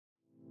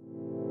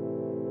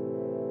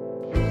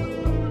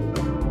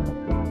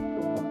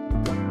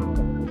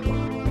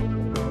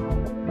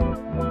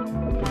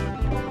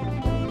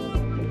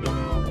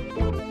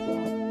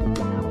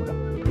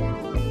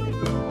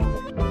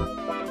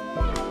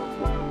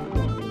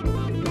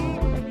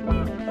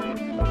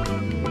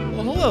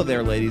Hello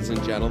there, ladies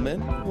and gentlemen.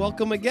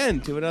 Welcome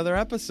again to another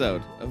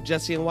episode of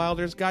Jesse and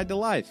Wilder's Guide to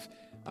Life.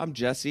 I'm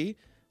Jesse,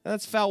 and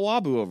that's Fat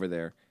Wabu over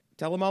there.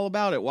 Tell him all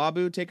about it.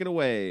 Wabu, take it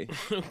away.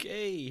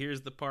 Okay,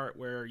 here's the part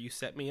where you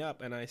set me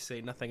up and I say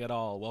nothing at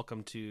all.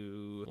 Welcome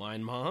to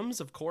Wine Moms,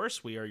 of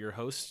course. We are your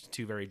hosts,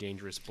 two very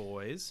dangerous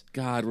boys.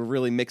 God, we're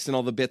really mixing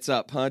all the bits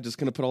up, huh? Just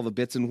gonna put all the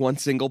bits in one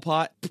single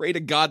pot? Pray to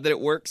God that it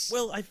works.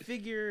 Well, I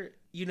figure,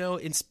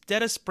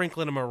 instead of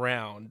sprinkling them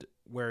around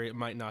where it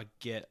might not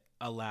get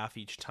a laugh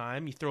each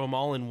time, you throw them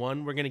all in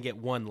one, we're going to get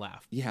one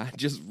laugh. Yeah,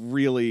 just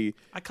really...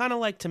 I kind of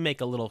like to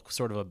make a little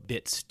sort of a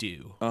bit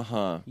stew.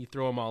 Uh-huh. You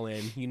throw them all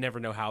in, you never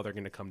know how they're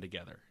going to come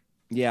together.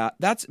 Yeah,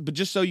 but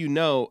just so you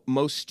know,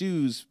 most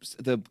stews,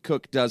 the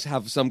cook does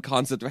have some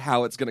concept of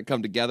how it's going to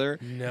come together.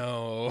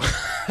 No,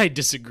 I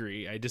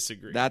disagree.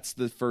 That's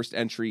the first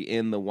entry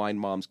in the Wine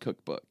Moms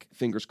cookbook.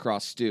 Fingers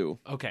crossed stew.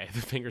 Okay,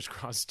 the fingers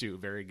crossed stew.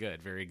 Very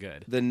good, very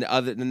good. The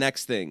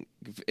next thing,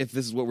 if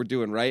this is what we're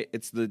doing, right?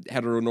 It's the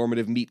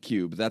heteronormative meat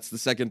cube. That's the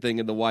second thing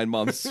in the Wine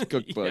Moms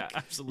cookbook. Yeah,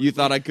 absolutely. You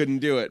thought I couldn't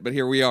do it, but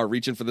here we are,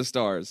 reaching for the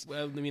stars.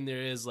 Well, I mean,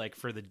 there is,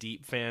 for the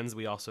deep fans,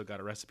 we also got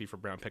a recipe for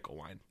brown pickle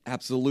wine.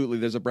 Absolutely,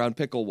 there's a brown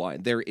pickle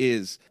wine. There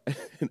is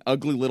an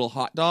ugly little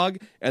hot dog,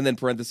 and then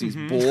parentheses,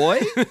 boy.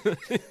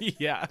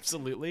 Yeah,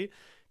 absolutely.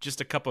 Just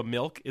a cup of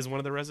milk is one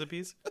of the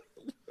recipes.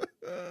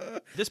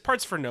 This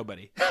part's for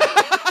nobody.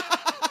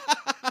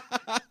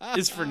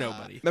 It's for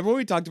nobody. Remember when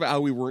we talked about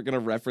how we weren't going to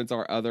reference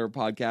our other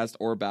podcast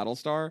or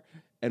Battlestar?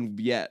 And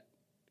yet,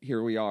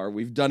 here we are.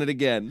 We've done it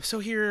again. So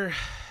here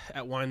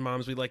at Wine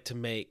Moms, we like to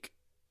make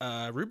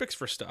rubrics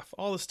for stuff.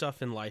 All the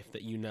stuff in life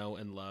that you know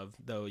and love,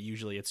 though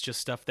usually it's just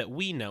stuff that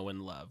we know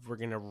and love. We're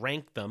going to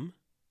rank them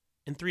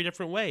in 3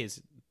 different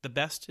ways. The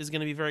best is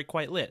going to be very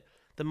quite lit.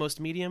 The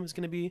most medium is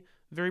going to be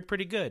very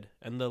pretty good.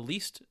 And the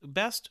least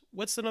best,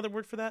 what's another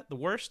word for that? The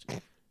worst?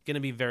 Going to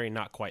be very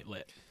not quite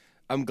lit.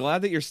 I'm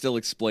glad that you're still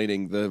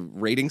explaining the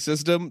rating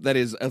system that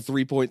is a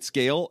 3-point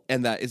scale,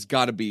 and that is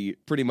got to be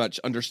pretty much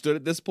understood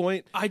at this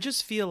point. I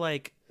just feel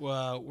like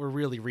we're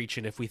really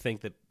reaching if we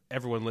think that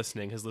everyone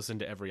listening has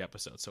listened to every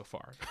episode so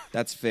far.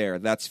 That's fair.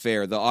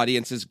 The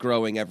audience is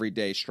growing every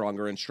day,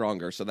 stronger and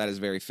stronger, so that is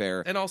very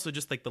fair. And also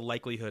just the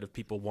likelihood of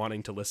people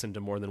wanting to listen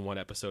to more than one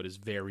episode is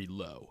very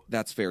low.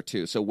 That's fair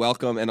too. So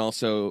welcome, and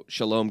also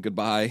shalom,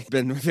 goodbye.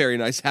 Been very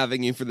nice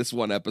having you for this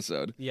one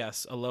episode.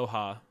 Yes,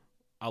 aloha.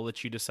 I'll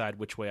let you decide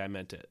which way I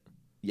meant it.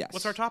 Yes.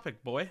 What's our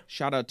topic, boy?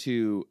 Shout out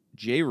to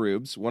Jay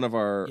Rubes, one of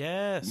our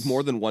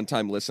more than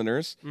one-time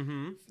listeners.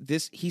 Mm-hmm.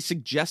 He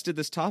suggested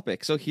this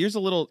topic. So here's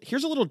a little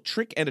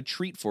trick and a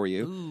treat for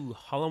you. Ooh,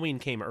 Halloween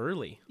came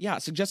early. Yeah,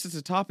 suggested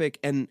a topic,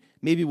 and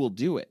maybe we'll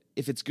do it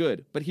if it's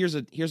good. But here's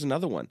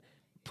another one.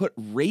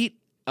 Rate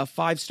a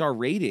 5-star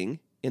rating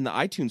in the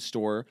iTunes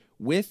store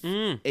with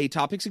a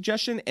topic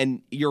suggestion,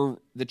 and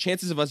the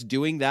chances of us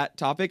doing that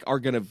topic are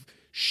gonna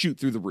shoot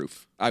through the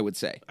roof, I would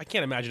say. I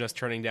can't imagine us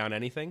turning down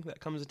anything that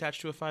comes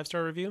attached to a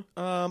 5-star review.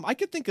 I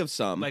could think of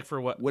some. Like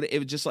for what? It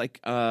would just make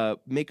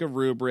a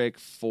rubric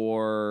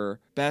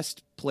for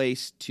best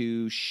place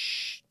to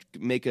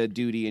make a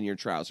duty in your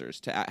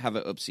trousers, to have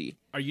an oopsie.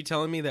 Are you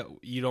telling me that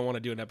you don't want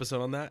to do an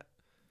episode on that?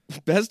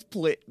 Best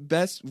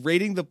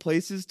rating the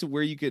places to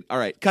where you could. All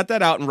right, cut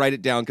that out and write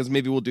it down, because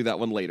maybe we'll do that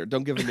one later.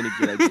 Don't give them any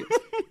good idea.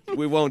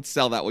 We won't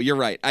sell that one. You're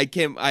right.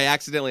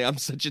 I'm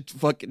such a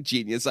fucking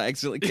genius. I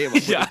accidentally came up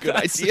with a good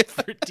idea.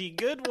 A pretty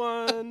good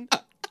one.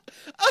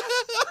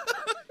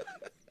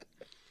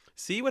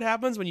 See what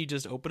happens when you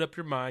just open up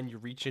your mind, you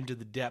reach into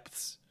the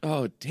depths.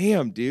 Oh,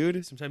 damn,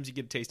 dude. Sometimes you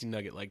get a tasty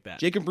nugget like that.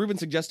 Jacob Rubin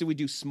suggested we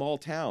do small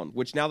town,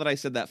 which now that I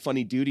said that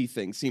funny duty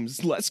thing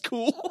seems less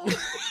cool.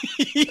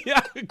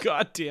 Yeah,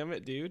 god damn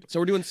it, dude. So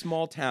we're doing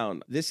small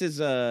town. This is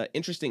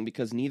interesting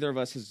because neither of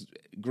us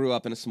grew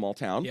up in a small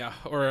town. Yeah,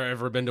 or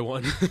ever been to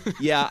one.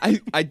 Yeah,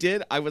 I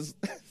did.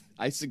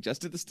 I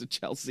suggested this to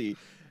Chelsea,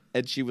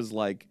 and she was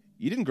like,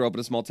 "You didn't grow up in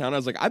a small town." I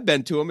was like, "I've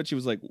been to them," and she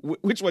was like,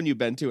 "Which one you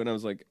been to?" And I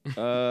was like,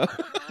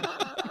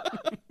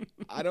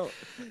 I don't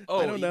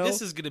know.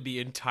 This is going to be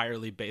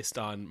entirely based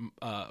on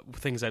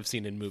things I've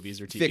seen in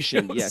movies or TV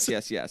Fiction.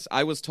 shows. Yes.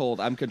 I was told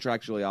I'm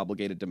contractually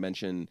obligated to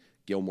mention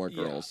Gilmore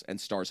Girls and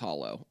Stars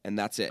Hollow, and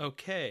that's it.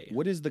 Okay.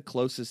 What is the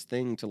closest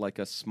thing to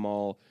a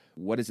small?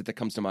 What is it that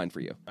comes to mind for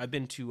you? I've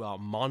been to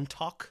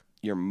Montauk.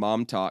 Your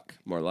mom talk,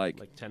 more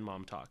like 10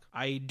 Mom Talk.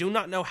 I do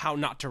not know how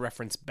not to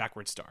reference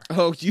Backward Star.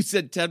 Oh, you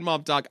said Ted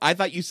Mom Talk. I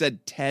thought you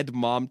said Ted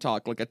Mom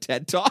Talk, like a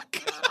TED Talk.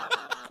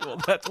 Well,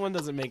 that one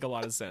doesn't make a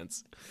lot of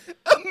sense.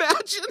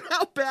 Imagine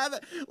how bad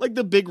that,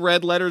 the big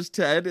red letters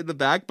TED in the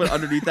back, but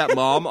underneath that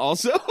mom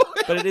also.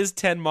 But it is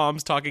 10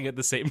 moms talking at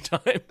the same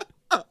time.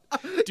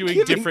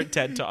 Doing different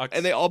TED Talks.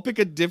 And they all pick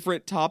a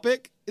different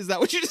topic? Is that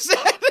what you just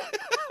said?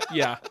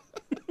 Yeah.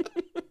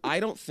 I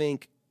don't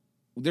think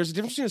there's a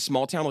difference between a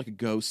small town and a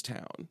ghost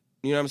town.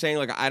 You know what I'm saying?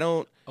 I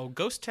don't. Oh,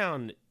 ghost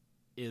town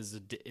is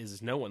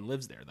no one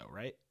lives there though,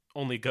 right?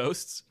 Only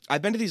ghosts?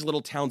 I've been to these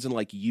little towns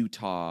in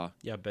Utah.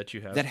 Yeah, I bet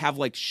you have. That have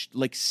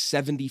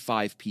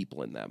 75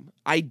 people in them.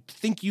 I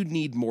think you'd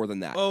need more than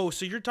that. Oh,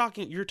 so you're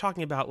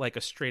talking about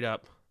a straight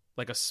up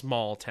like a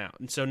small town.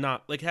 And so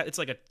not like it's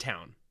like a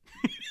town.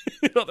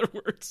 In other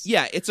words.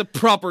 Yeah, it's a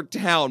proper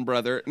town,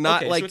 brother.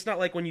 Not okay, like so it's not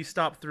like when you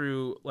stop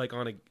through like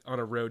on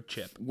a road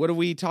trip. What are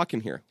we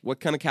talking here? What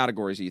kind of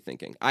categories are you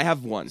thinking? I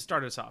have one.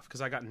 Start us off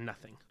because I got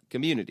nothing.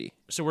 Community.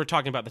 So we're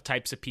talking about the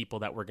types of people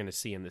that we're going to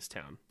see in this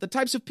town. The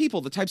types of people,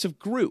 the types of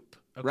group,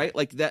 right?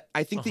 Like that.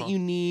 I think that you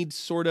need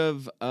sort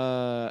of.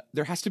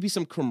 There has to be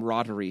some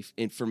camaraderie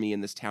for me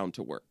in this town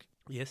to work.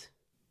 Yes.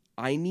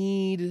 I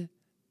need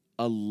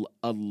a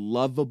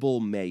lovable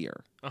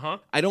mayor.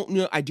 I don't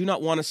know. I do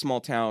not want a small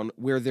town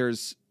where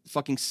there's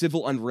fucking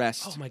civil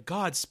unrest. Oh my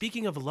God!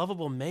 Speaking of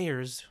lovable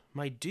mayors,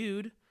 my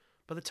dude.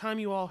 By the time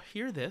you all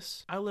hear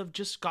this, I'll have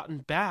just gotten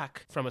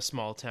back from a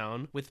small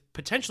town with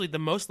potentially the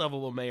most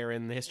lovable mayor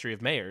in the history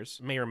of mayors,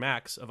 Mayor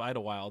Max of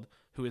Idlewild,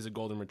 who is a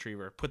golden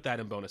retriever. Put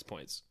that in bonus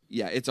points.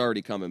 Yeah, it's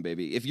already coming,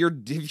 baby. If your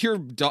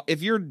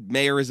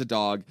mayor is a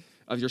dog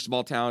of your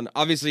small town,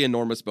 obviously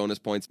enormous bonus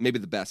points, maybe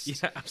the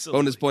best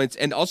bonus points.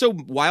 And also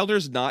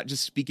Wilder's not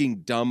just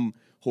speaking dumb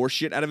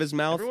horseshit out of his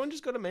mouth. Everyone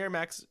just go to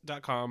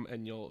mayormax.com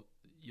and you'll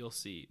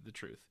see the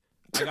truth.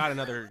 I got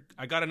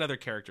another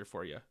character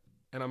for you.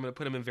 And I'm going to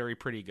put him in very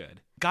pretty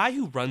good. Guy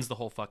who runs the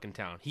whole fucking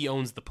town. He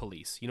owns the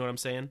police. You know what I'm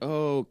saying?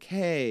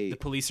 Okay. The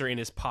police are in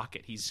his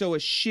pocket. He's so a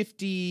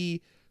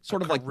shifty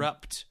sort of like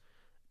corrupt,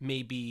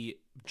 maybe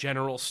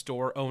general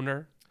store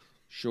owner.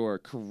 Sure,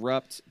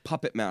 corrupt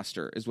puppet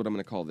master is what I'm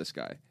going to call this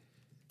guy.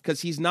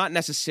 Because he's not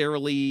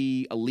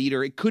necessarily a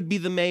leader. It could be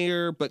the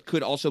mayor, but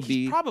could also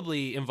be... He's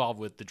probably involved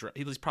with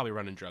he's probably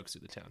running drugs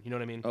through the town. You know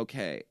what I mean?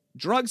 Okay.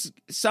 Drugs,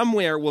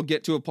 somewhere we'll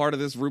get to a part of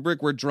this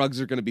rubric where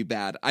drugs are going to be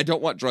bad. I don't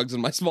want drugs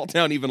in my small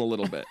town even a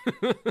little bit.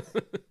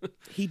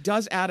 He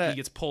does add He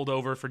gets pulled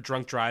over for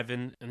drunk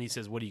driving, and he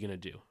says, what are you going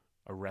to do?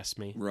 Arrest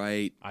me?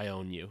 Right. I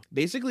own you.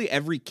 Basically,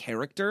 every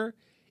character,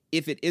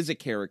 if it is a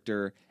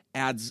character,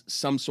 adds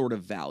some sort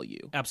of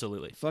value.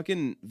 Absolutely.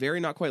 Fucking very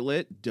not quite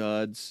lit.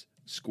 Duds.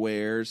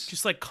 Squares.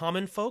 Just like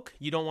common folk?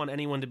 You don't want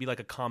anyone to be like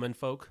a common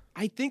folk?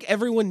 I think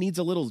everyone needs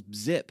a little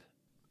zip.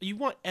 You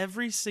want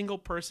every single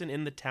person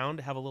in the town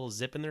to have a little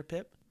zip in their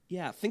pip?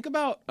 Yeah, think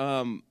about,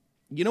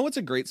 you know what's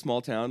a great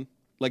small town?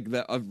 Like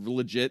a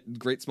legit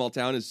great small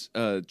town is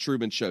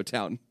Truman Show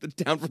town. The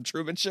town from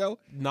Truman Show?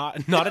 Not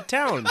a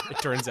town, it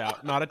turns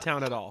out. Not a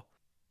town at all.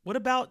 What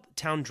about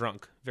Town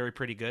Drunk? Very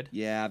pretty good?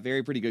 Yeah,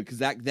 very pretty good, because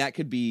that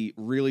could be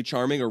really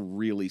charming or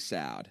really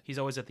sad. He's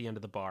always at the end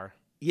of the bar.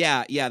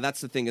 Yeah,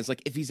 that's the thing. Is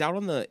like if he's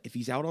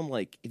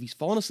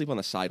falling asleep on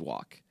the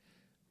sidewalk,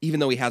 even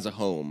though he has a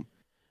home.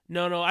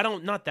 No, I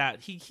don't. Not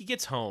that he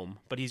gets home,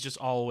 but he's just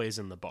always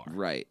in the bar.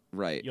 Right.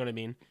 You know what I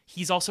mean?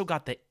 He's also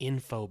got the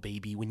info,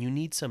 baby. When you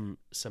need some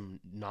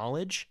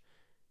knowledge,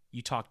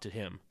 you talk to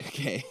him.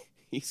 Okay,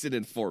 he's an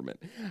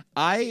informant.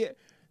 I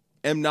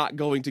am not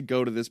going to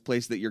go to this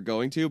place that you're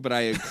going to, but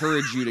I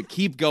encourage you to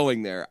keep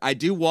going there. I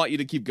do want you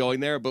to keep going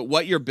there, but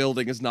what you're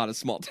building is not a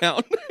small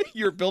town.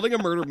 You're building a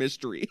murder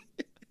mystery.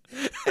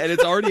 And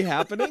it's already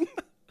happening.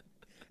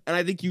 And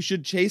I think you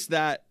should chase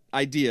that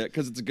idea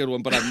because it's a good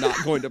one, but I'm not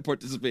going to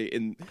participate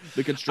in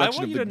the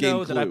construction of the game. I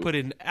want you to know that I put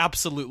in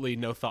absolutely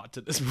no thought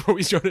to this before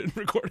we started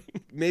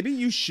recording. Maybe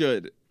you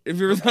should. If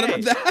you're thought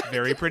about that.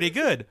 Very pretty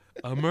good.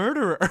 A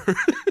murderer.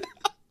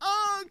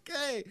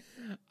 Okay.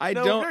 I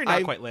don't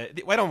quite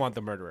lit. I don't want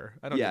the murderer.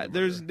 I don't. Yeah,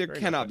 there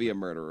cannot be a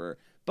murderer.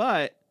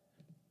 But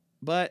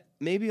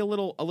maybe a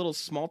little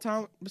small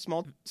time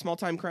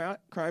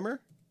crimer.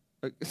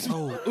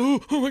 Oh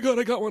my God!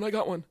 I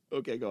got one.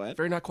 Okay, go ahead.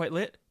 Very not quite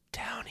lit.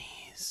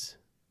 Townies.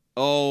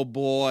 Oh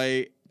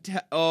boy.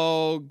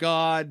 Oh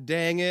God,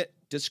 dang it.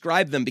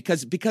 Describe them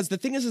because the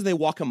thing is they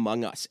walk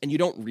among us and you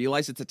don't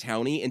realize it's a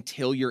townie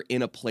until you're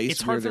in a place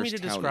it's where hard for me to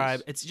townies.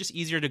 Describe. It's just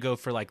easier to go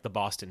for like the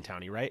Boston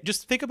townie, right?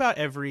 Just think about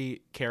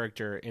every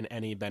character in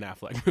any Ben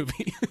Affleck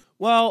movie.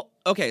 Well,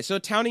 okay, so a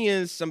townie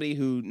is somebody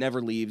who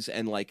never leaves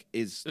and like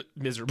is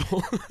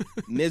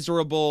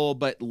miserable,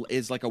 but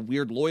is like a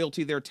weird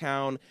loyalty to their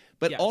town.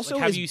 But also,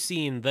 have you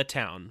seen The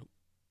Town?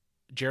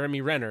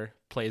 Jeremy Renner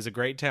plays a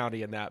great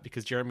townie in that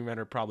because Jeremy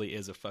Renner probably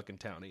is a fucking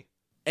townie.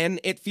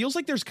 And it feels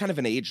like there's kind of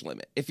an age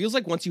limit. It feels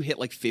like once you hit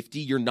like 50,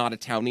 you're not a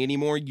townie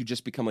anymore. You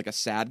just become like a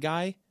sad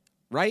guy,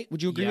 right?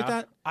 Would you agree with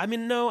that? I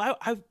mean, no.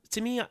 I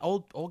to me,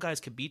 old guys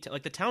could be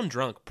like the Town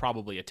Drunk,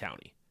 probably a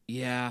townie.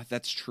 Yeah,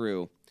 that's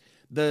true.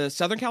 The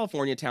Southern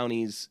California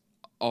townies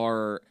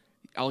are.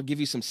 I'll give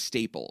you some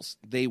staples.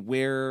 They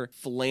wear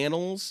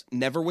flannels,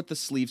 never with the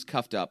sleeves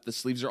cuffed up. The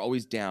sleeves are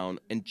always down,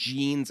 and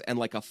jeans and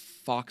like a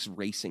Fox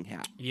racing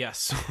hat.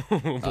 Yes,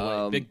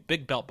 oh, boy.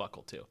 Big belt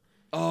buckle too.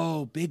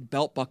 Oh, big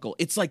belt buckle.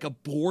 It's like a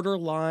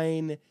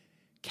borderline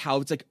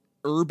It's like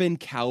urban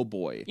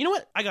cowboy. You know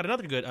what? I got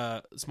another good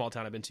small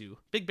town I've been to.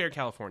 Big Bear,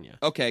 California.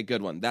 Okay,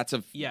 good one.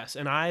 Yes,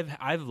 and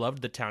I've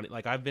loved the town.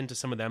 Like I've been to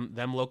some of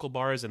them local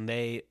bars, and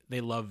they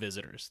love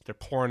visitors. They're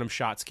pouring them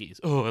shot skis.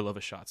 Oh, I love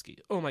a shot ski.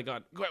 Oh my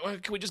God,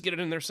 can we just get it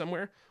in there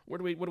somewhere? What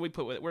do we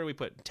put? Where do we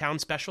put town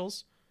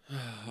specials?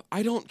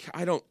 I don't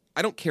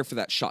care for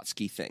that shot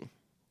ski thing.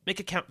 Make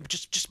a count.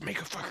 Just make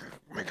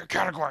a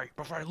category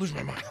before I lose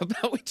my mind. How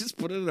about we just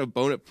put it in a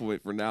bonus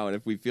point for now, and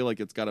if we feel like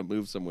it's got to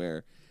move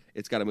somewhere,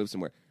 It's got to move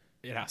somewhere.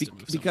 It has to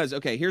move somewhere. Because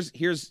okay,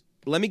 here's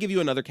let me give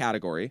you another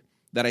category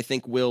that I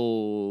think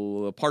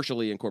will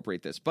partially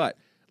incorporate this. But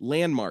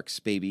landmarks,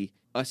 baby.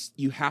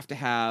 You have to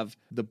have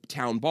the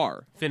town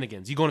bar.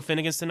 Finnegan's. You going to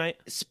Finnegan's tonight?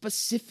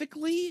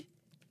 Specifically,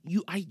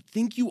 I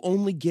think you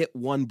only get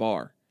one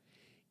bar.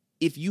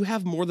 If you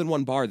have more than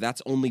one bar,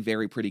 that's only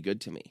very pretty good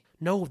to me.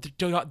 No,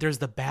 there's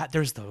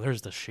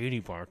the shady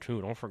bar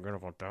too. Don't forget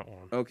about that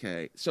one.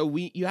 Okay, so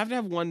you have to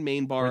have one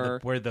main bar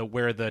where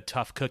the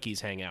tough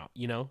cookies hang out.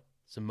 You know,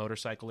 some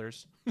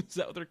motorcyclers. Is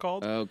that what they're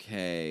called?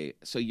 Okay,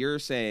 so you're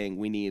saying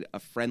we need a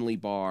friendly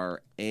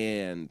bar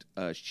and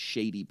a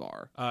shady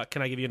bar.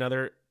 Can I give you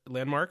another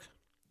landmark?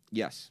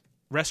 Yes.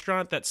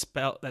 Restaurant that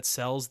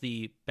sells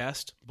the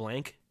best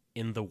blank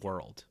in the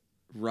world.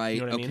 Right.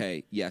 You know what I okay.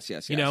 mean? Yes.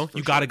 You know,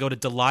 you got to go to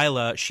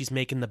Delilah. She's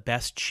making the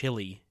best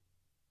chili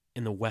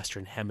in the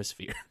Western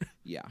Hemisphere.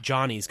 Yeah.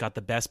 Johnny's got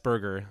the best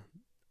burger.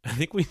 I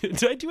think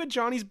did I do a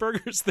Johnny's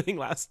Burgers thing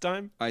last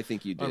time? I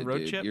think you did. On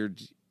Road Trip?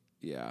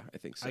 Yeah, I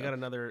think so. I got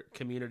another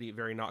community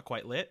very not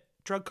quite lit.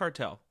 Drug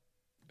cartel.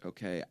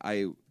 Okay.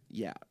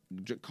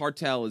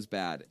 Cartel is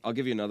bad. I'll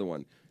give you another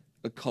one.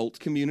 A cult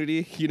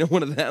community. You know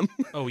one of them?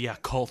 Oh yeah,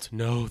 cult.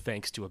 No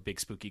thanks to a big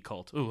spooky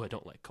cult. Ooh, I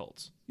don't like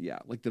cults. Yeah,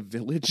 like the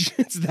Village.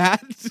 It's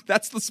that.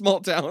 That's the small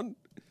town.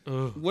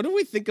 Ugh. What do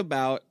we think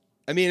about?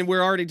 I mean,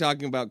 we're already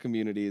talking about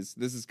communities.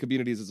 This is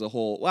communities as a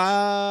whole.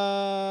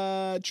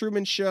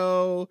 Truman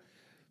Show,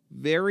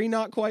 very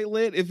not quite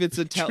lit. If it's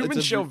a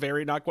Truman Show,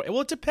 very not quite. Well,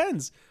 it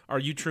depends. Are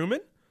you Truman?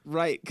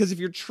 Right, because if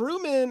you're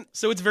Truman...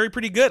 So it's very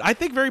pretty good. I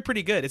think very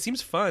pretty good. It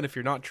seems fun if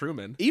you're not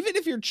Truman. Even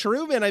if you're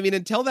Truman, I mean,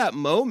 until that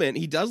moment,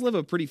 he does live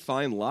a pretty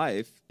fine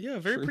life. Yeah,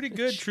 very pretty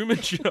good Truman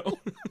Show.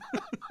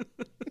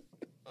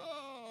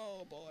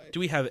 Oh, boy. Do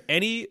we have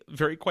any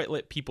very quite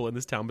lit people in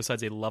this town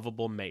besides a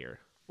lovable mayor?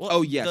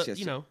 Well, yes.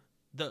 You know,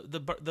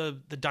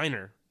 the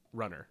diner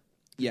runner.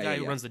 The Yeah, guy yeah,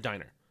 who yeah. runs the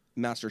diner.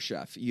 Master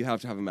chef. You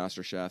have to have a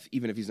master chef,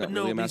 even if he's not But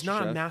really a he's master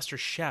not chef. a master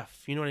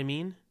chef. You know what I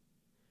mean?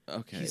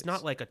 Okay. He's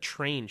not like a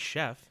trained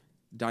chef.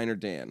 Diner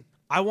Dan.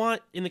 I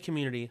want in the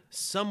community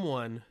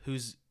someone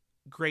who's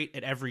great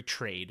at every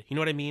trade. You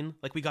know what I mean?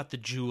 Like we got the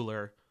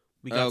jeweler.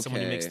 We got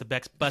someone who makes the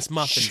best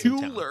muffins in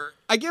town. Jeweler.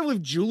 I can't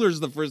believe jeweler's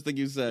the first thing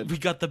you said. We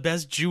got the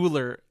best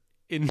jeweler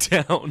in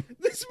town.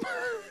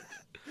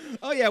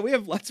 Oh yeah, we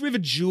have lots. We have a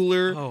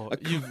jeweler. Oh,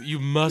 you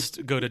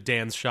must go to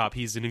Dan's shop.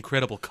 He's an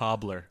incredible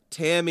cobbler.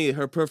 Tammy,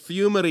 her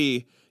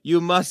perfumery. You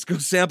must go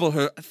sample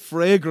her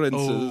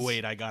fragrances. Oh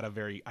wait, I got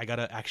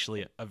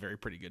actually a very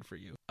pretty good for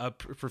you. A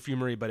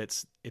perfumery, but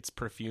it's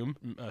perfume.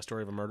 A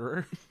story of a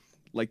murderer.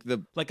 Like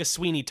a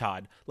Sweeney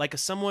Todd, like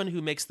someone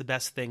who makes the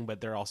best thing, but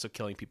they're also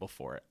killing people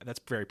for it. That's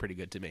very pretty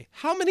good to me.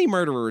 How many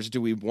murderers do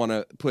we want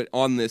to put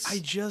on this?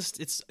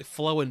 It's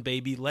flowing,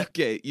 baby.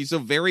 Okay, so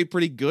very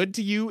pretty good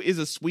to you is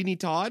a Sweeney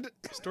Todd?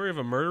 Story of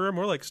a murderer,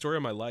 more like story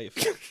of my life.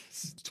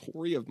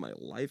 Story of my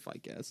life, I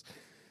guess.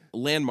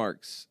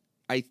 Landmarks.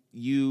 I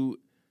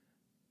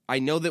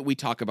know that we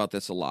talk about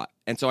this a lot,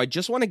 and so I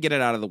just want to get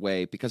it out of the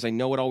way because I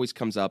know it always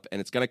comes up,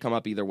 and it's going to come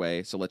up either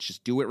way, so let's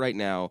just do it right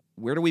now.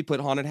 Where do we put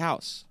Haunted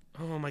House?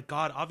 Oh my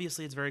god,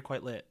 obviously it's very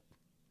quite lit.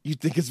 You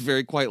think it's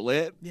very quite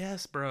lit?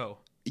 Yes, bro.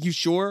 You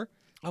sure?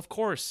 Of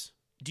course.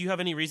 Do you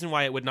have any reason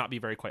why it would not be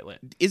very quite lit?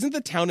 Isn't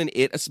the town in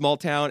It a small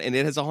town, and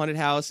it has a haunted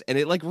house, and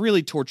it like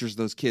really tortures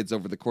those kids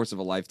over the course of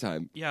a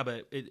lifetime? Yeah,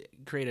 but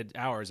it created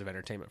hours of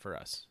entertainment for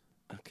us.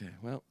 Okay,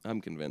 well, I'm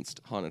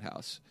convinced. Haunted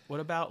house. What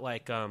about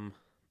like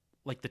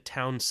the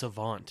town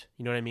savant?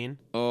 You know what I mean?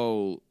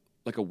 Oh,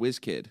 like a whiz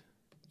kid.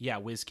 Yeah,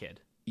 whiz kid.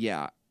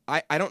 Yeah.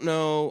 I don't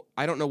know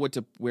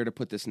where to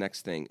put this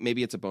next thing.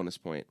 Maybe it's a bonus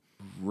point.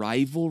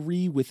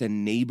 Rivalry with a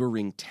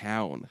neighboring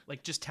town.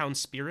 Like just town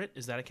spirit?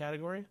 Is that a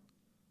category?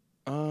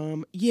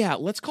 Yeah,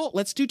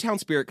 let's do town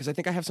spirit because I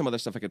think I have some other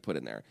stuff I could put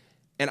in there.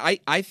 And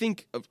I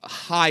think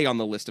high on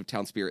the list of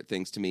town spirit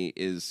things to me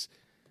is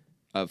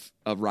of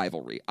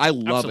rivalry. I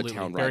love Absolutely. a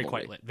town very rivalry.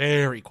 Quite lit.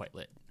 Very quite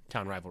lit.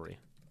 Town rivalry.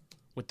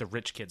 With the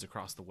rich kids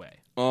across the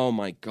way. Oh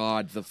my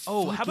god,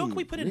 how about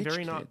we put in very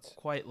kids. not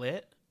quite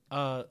lit?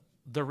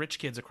 The rich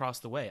kids across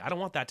the way. I don't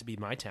want that to be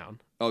my town.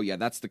 Oh yeah,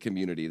 that's the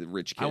community, the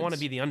rich kids. I want to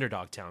be the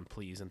underdog town,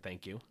 please and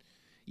thank you.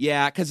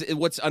 Yeah, because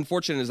what's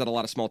unfortunate is that a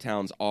lot of small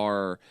towns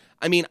are...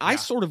 I mean, I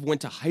sort of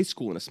went to high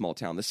school in a small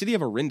town. The city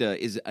of Orinda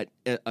is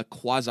a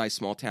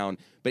quasi-small town,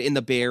 but in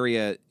the Bay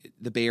Area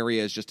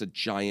is just a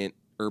giant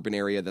urban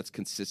area that's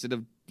consisted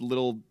of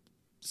little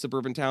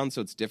suburban towns,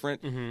 so it's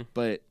different. Mm-hmm.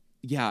 But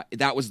yeah,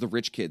 that was the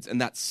rich kids, and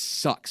that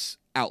sucks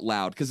out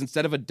loud because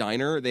instead of a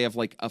diner, they have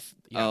like a...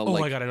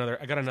 I got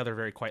another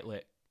very quite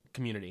lit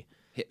community.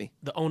 Hit me.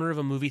 The owner of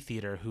a movie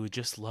theater who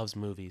just loves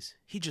movies.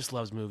 He just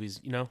loves movies,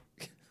 you know?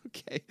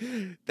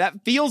 Okay.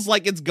 That feels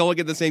like it's going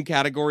in the same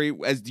category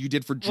as you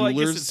did for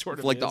jewelers, sort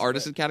of like the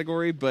artisan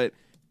category, but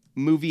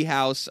movie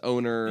house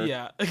owner.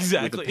 Yeah,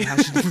 exactly. With a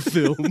passion for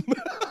film.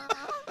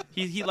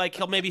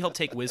 he'll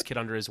take WizKid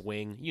under his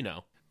wing, you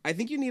know. I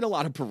think you need a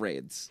lot of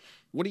parades.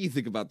 What do you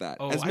think about that?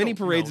 Oh, as many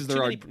parades as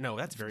there are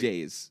that's very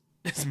days.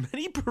 As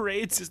many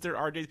parades as there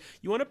are days.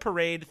 You want to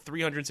parade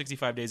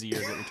 365 days a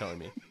year is what you're telling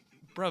me.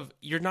 Bruv,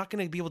 you're not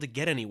going to be able to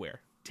get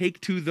anywhere.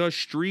 Take to the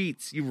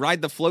streets. You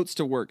ride the floats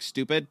to work,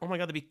 stupid. Oh my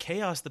god, that'd be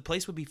chaos. The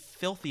place would be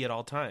filthy at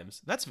all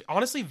times. That's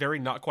honestly very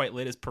not quite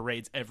lit as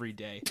parades every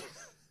day.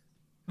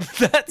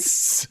 That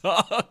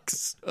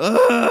sucks.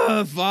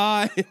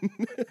 Fine.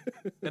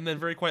 And then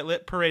very quite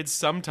lit parades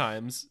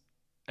sometimes.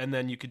 And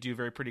then you could do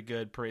very pretty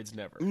good parades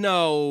never.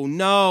 No.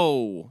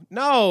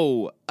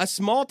 A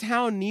small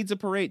town needs a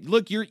parade.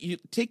 Look, you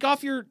take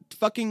off your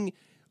fucking...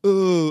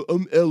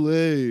 I'm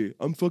LA.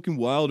 I'm fucking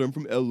wild. I'm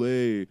from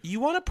LA. You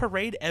want a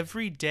parade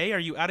every day? Are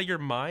you out of your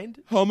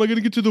mind? How am I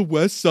gonna get to the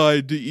west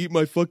side to eat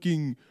my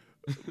fucking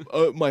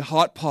my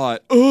hot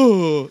pot?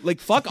 Oh, like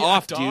fuck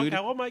off, dog, dude.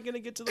 How am I going to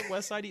get to the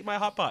west side to eat my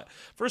hot pot?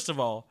 First of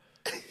all,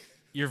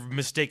 you're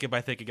mistaken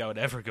by thinking I would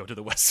ever go to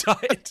the west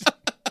side.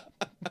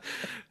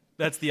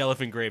 That's the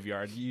elephant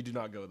graveyard. You do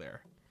not go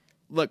there.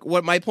 Look,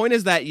 what my point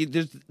is that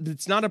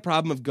it's not a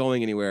problem of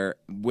going anywhere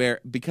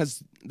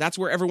because that's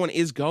where everyone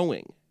is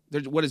going.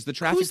 What is the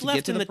traffic Who's to left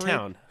get to in the parade?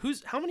 town?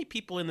 How many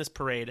people in this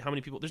parade? How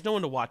many people? There's no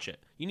one to watch it.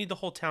 You need the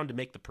whole town to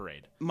make the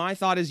parade. My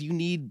thought is you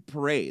need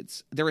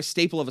parades. They're a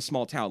staple of a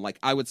small town. Like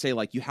I would say,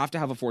 like you have to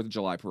have a 4th of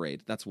July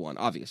parade. That's one,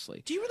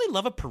 obviously. Do you really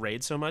love a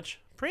parade so much?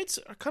 Parades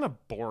are kind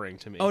of boring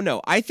to me. Oh no,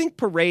 I think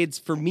parades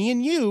for me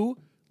and you.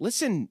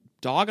 Listen,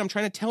 dog, I'm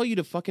trying to tell you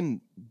to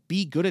fucking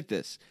be good at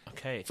this.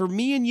 Okay. For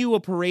me and you,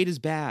 a parade is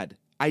bad.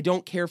 I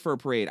don't care for a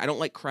parade. I don't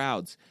like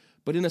crowds.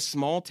 But in a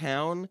small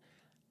town,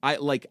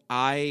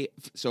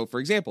 so for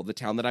example, the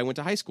town that I went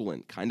to high school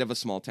in, kind of a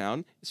small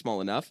town,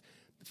 small enough.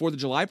 4th of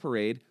July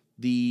parade,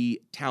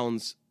 the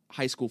town's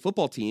high school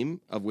football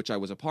team, of which I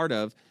was a part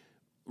of,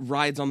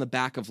 rides on the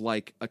back of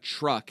like a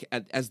truck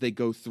as they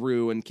go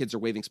through, and kids are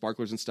waving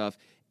sparklers and stuff.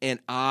 And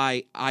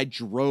I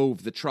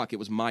drove the truck. It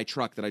was my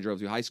truck that I drove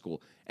through high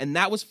school. And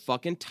that was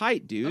fucking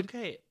tight, dude.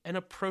 Okay, an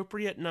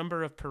appropriate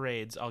number of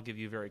parades, I'll give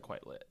you very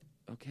quite lit.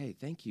 Okay,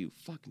 thank you.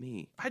 Fuck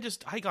me.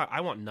 I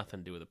want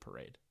nothing to do with a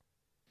parade.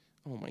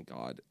 Oh my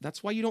God.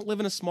 That's why you don't live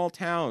in a small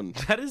town.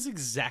 That is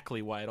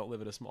exactly why I don't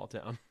live in a small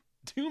town.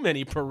 Too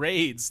many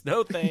parades.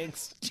 No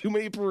thanks. Too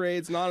many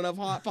parades, not enough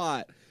hot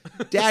pot.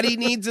 Daddy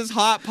needs his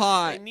hot I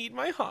pot. need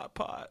my hot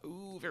pot.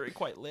 Ooh, very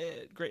quite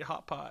lit. Great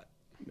hot pot.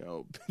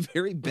 No,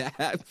 very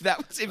bad.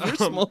 That was if your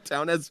small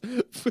town has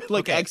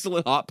like okay.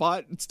 excellent hot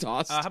pot, it's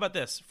tossed. How about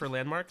this for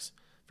landmarks?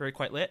 Very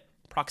quite lit.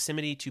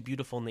 Proximity to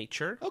beautiful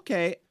nature.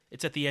 Okay.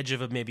 It's at the edge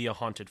of maybe a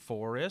haunted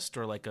forest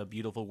or like a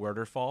beautiful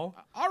waterfall.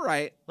 All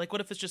right. Like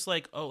what if it's just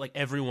like, oh, like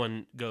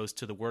everyone goes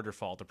to the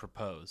waterfall to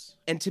propose?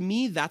 And to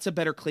me, that's a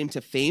better claim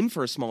to fame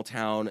for a small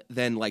town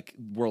than like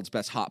world's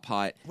best hot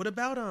pot. What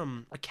about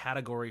a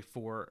category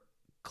for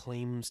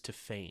claims to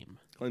fame?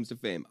 Claims to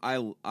fame.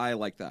 I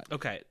like that.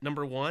 Okay,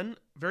 number 1,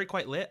 very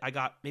quite lit. I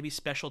got maybe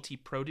specialty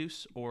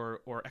produce or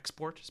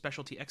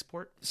specialty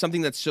export.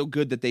 Something that's so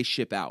good that they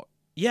ship out.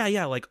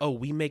 Yeah, like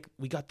we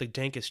got the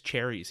dankest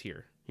cherries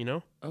here, you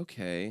know?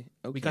 Okay.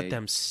 We got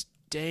them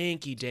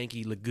stanky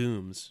danky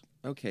legumes.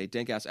 Okay,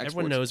 dank ass exports.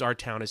 Everyone knows our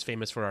town is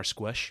famous for our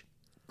squish.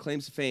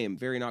 Claims to fame,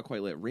 very not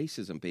quite lit.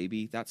 Racism,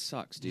 baby. That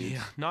sucks, dude.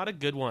 Yeah, not a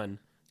good one.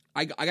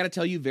 I got to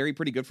tell you, very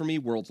pretty good for me,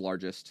 world's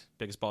largest.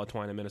 Biggest ball of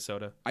twine in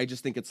Minnesota. I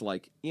just think it's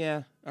like,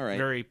 yeah, all right.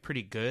 Very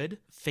pretty good.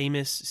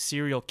 Famous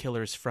serial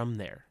killers from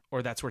there.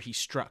 Or that's where he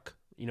struck.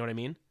 You know what I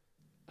mean?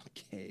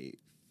 Okay.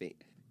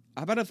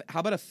 How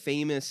about a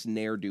famous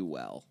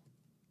ne'er-do-well?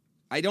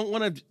 I don't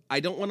want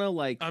to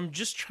like... I'm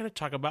just trying to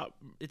talk about...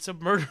 It's a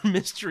murder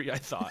mystery, I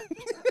thought.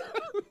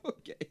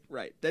 Okay,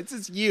 right. That's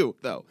just you,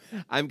 though.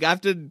 I'm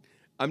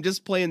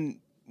just playing...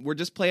 We're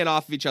just playing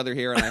off of each other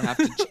here, and I have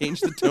to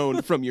change the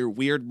tone from your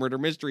weird murder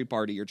mystery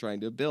party you're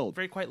trying to build.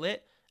 Very quite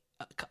lit.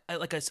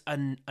 Like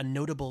a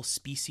notable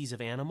species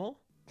of animal.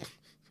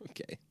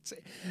 Okay.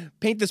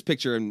 Paint this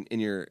picture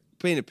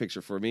paint a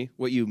picture for me.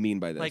 What you mean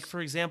by this? Like,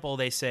 for example,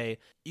 they say,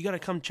 you got to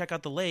come check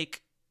out the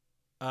lake.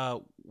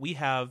 We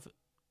have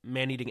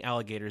man-eating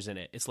alligators in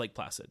it. It's Lake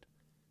Placid.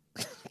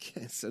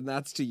 Okay, so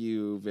that's to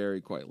you very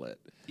quite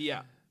lit.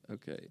 Yeah.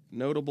 Okay.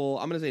 Notable.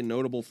 I'm going to say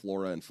notable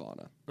flora and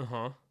fauna.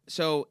 Uh-huh.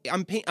 So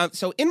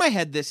so in my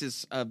head, this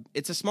is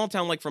it's a small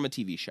town like from a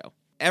TV show.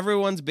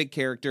 Everyone's big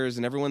characters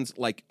and everyone's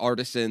like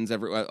artisans.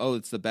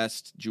 It's the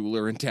best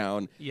jeweler in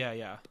town.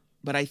 Yeah.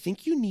 But I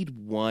think you need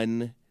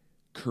one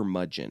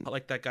curmudgeon. I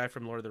like that guy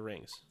from Lord of the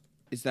Rings.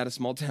 Is that a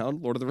small town,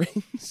 Lord of the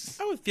Rings?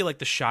 I would feel like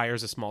the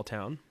Shire's a small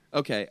town.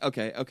 Okay,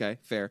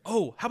 fair.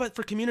 Oh, how about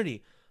for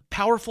community?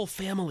 Powerful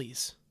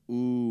families.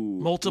 Ooh.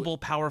 Multiple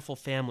powerful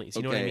families.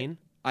 You know what I mean?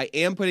 I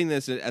am putting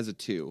this as a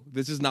 2.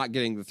 This is not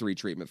getting the 3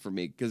 treatment for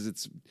me because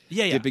it's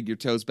yeah. dipping your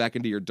toes back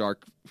into your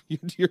dark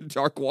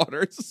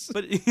waters.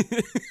 But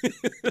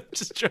I'm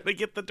just trying to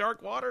get the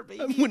dark water,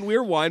 baby. When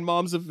we're wine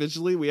moms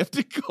officially, we have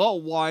to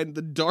call wine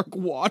the dark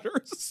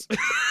waters.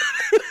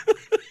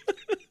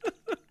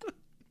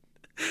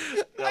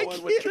 No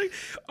one would drink.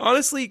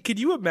 Honestly, can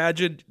you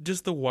imagine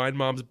just the Wine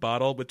Moms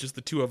bottle with just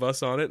the 2 of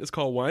us on it? It's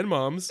called Wine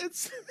Moms.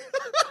 It's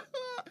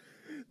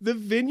the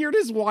vineyard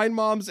is Wine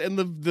Moms and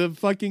the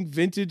fucking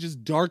vintage is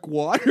Dark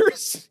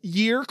Waters.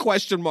 Year ?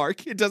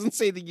 It doesn't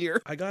say the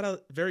year. I got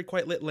a very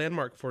quite lit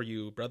landmark for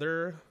you,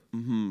 brother.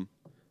 Mm-hmm.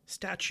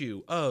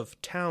 Statue of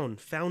town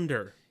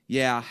founder.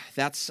 Yeah,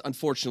 that's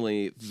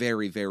unfortunately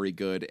very, very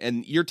good.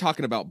 And you're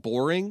talking about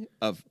boring.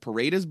 Of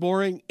parade is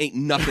boring. Ain't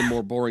nothing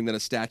more boring than a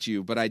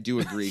statue, but I do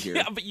agree here.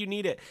 Yeah, but you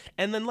need it.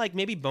 And then like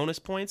maybe bonus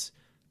points,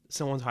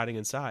 someone's hiding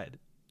inside.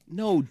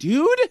 No,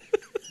 dude.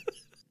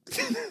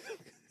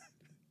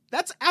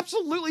 That's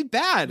absolutely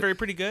bad. Very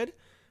pretty good.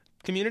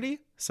 Community,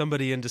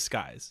 somebody in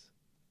disguise.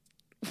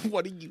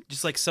 What do you...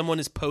 Just like someone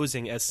is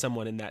posing as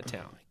someone in that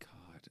town. Oh my God.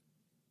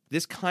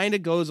 This kind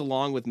of goes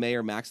along with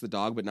Mayor Max the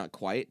dog, but not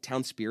quite.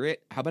 Town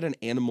spirit. How about an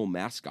animal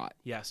mascot?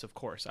 Yes, of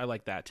course. I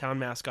like that. Town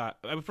mascot.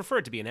 I would prefer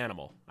it to be an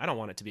animal. I don't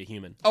want it to be a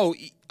human. Oh,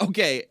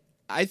 okay.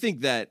 I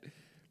think that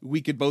we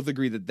could both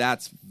agree that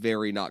that's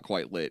very not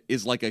quite lit.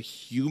 Is like a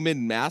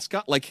human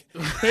mascot. Like,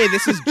 hey,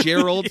 this is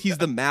Gerald. He's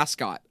the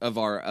mascot of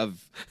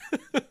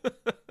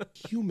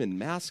human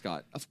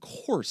mascot. Of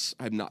course,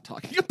 I'm not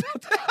talking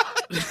about that.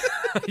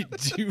 I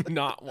do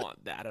not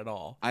want that at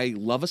all. I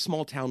love a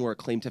small town where a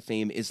claim to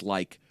fame is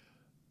like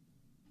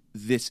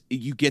this.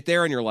 You get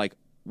there and you're like,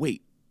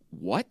 wait,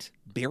 what?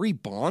 Barry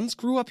Bonds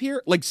grew up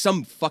here? Like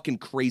some fucking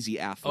crazy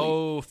athlete.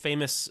 Oh,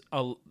 famous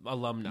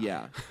alumni.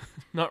 Yeah.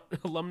 Not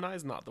alumni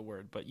is not the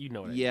word, but you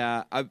know what I mean.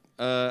 Yeah,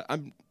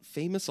 I'm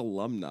famous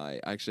alumni.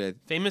 Actually,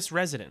 Famous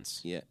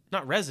residents. yeah.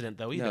 Not resident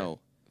though either. No,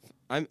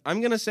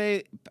 I'm gonna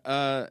say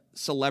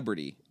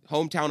celebrity,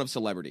 hometown of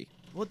celebrity.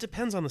 Well, it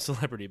depends on the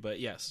celebrity, but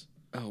yes.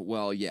 Oh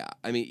well, yeah.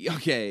 I mean,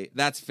 okay,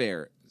 that's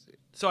fair.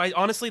 So I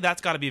honestly,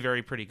 that's got to be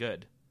very pretty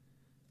good.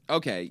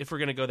 Okay, If we're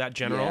gonna go that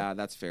general. yeah,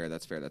 that's fair.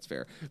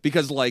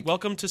 Because like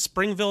Welcome to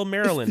Springville,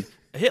 Maryland.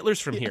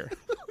 Hitler's from here.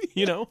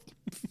 You know.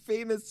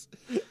 famous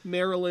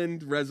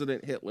Maryland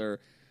resident Hitler.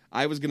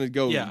 I was gonna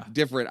go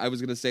different. I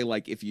was gonna say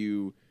like if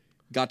you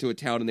got to a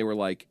town and they were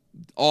like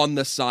on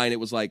the sign, it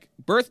was like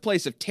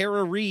birthplace of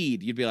Tara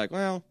Reid. You'd be like,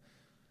 well,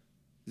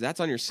 that's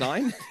on your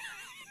sign.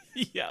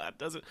 Yeah, that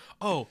doesn't.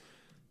 Oh,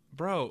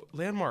 bro,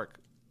 landmark,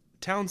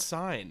 town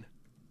sign,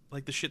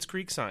 like the Schitt's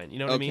Creek sign. You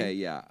know what I mean? Okay,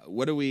 yeah.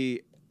 What do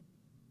we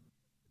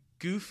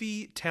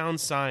Goofy town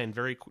sign,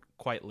 very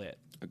quite lit,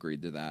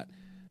 agreed to that?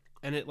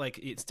 and it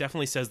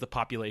definitely says the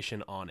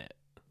population on it.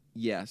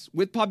 Yes,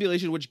 with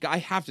population, which I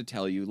have to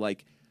tell you,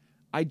 like,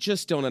 I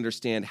just don't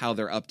understand how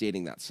they're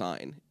updating that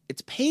sign.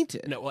 It's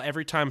painted. No, well,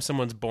 every time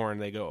someone's born,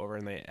 they go over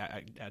and they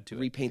add to it.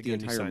 Repaint They the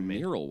get a new entire sign made.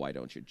 mural. Why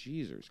don't you?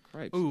 Jesus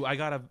Christ. Ooh, I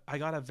got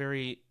a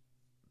very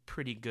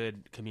pretty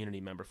good community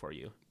member for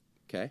you.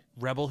 Okay.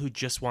 Rebel who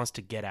just wants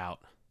to get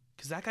out.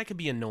 Because that guy could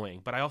be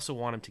annoying, but I also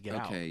want him to get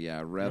out. Okay. Yeah.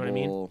 You know Rebel. what I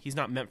mean? He's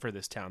not meant for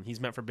this town. He's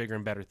meant for bigger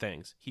and better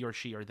things. He or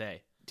she or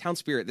they. Town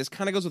spirit. This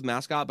kind of goes with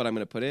mascot, but I'm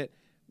going to put it.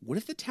 What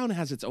if the town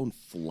has its own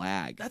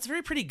flag? That's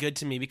very pretty good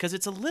to me because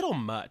it's a little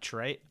much,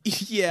 right?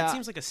 Yeah. It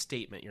seems like a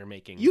statement you're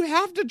making. You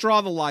have to draw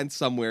the line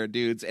somewhere,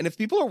 dudes. And if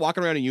people are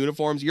walking around in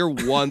uniforms, you're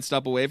one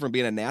step away from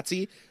being a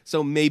Nazi.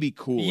 So maybe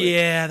cool it.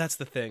 Yeah, that's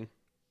the thing.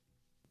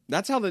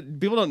 That's how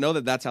people don't know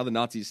that that's how the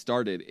Nazis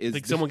started. Is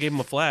Like someone gave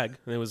him a flag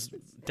and it was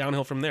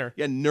downhill from there.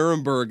 yeah,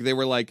 Nuremberg. They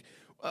were like,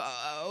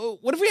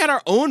 what if we had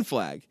our own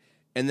flag?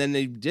 And then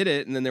they did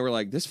it, and then they were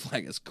like, this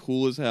flag is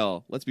cool as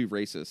hell. Let's be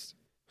racist.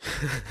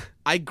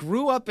 I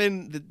grew up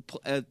in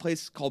a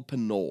place called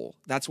Pinole.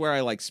 That's where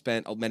I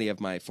spent many of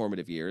my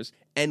formative years.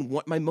 And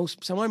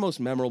some of my most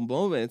memorable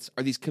moments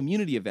are these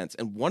community events.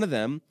 And one of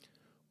them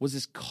was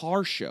this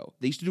car show.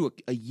 They used to do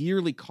a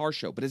yearly car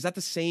show. But is that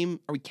the same?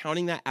 Are we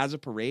counting that as a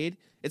parade?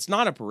 It's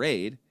not a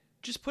parade.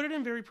 Just put it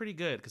in very pretty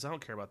good because I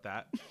don't care about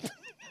that.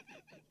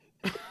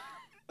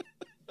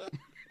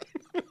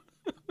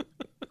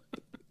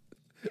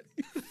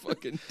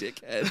 Fucking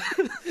dickhead.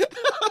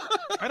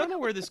 I don't know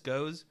where this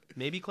goes.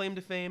 Maybe claim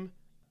to fame.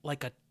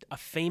 Like a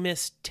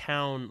famous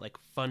town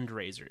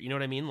fundraiser. You know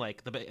what I mean?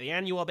 Like the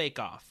annual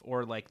bake-off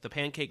or like the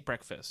pancake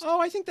breakfast. Oh,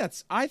 I think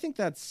that's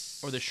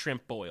Or the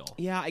shrimp boil.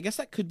 Yeah, I guess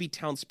that could be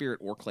town spirit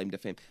or claim to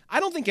fame. I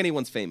don't think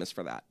anyone's famous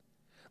for that.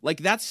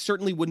 That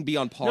certainly wouldn't be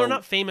on par. No,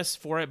 not famous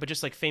for it, but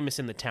just famous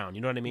in the town.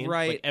 You know what I mean?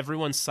 Right. Like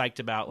everyone's psyched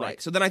about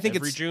Right. So then I think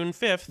every it's June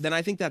 5th. Then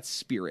I think that's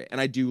spirit, and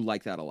I do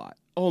like that a lot.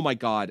 Oh my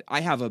god, I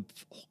have a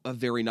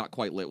very not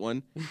quite lit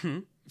one.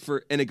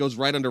 And it goes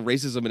right under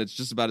racism, and it's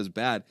just about as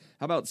bad.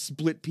 How about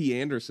Split P.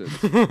 Anderson?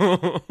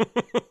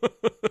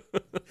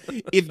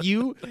 If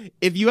you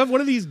have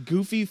one of these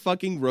goofy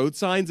fucking road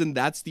signs and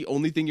that's the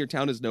only thing your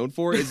town is known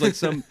for, is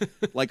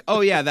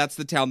oh yeah, that's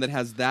the town that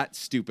has that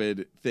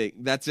stupid thing.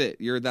 That's it.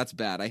 That's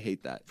bad. I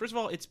hate that. First of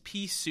all, it's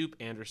Pea Soup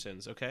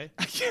Andersons, okay?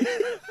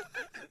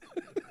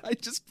 I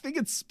just think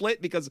it's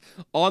split because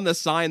on the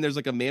sign there's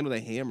a man with a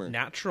hammer.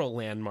 Natural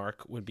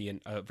landmark would be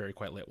a very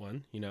quite lit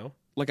one, you know?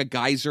 Like a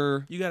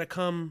geyser. You got to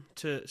come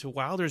to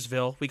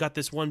Wildersville. We got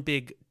this one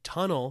big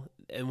tunnel,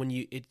 and when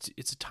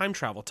it's a time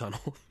travel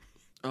tunnel.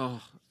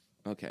 Oh,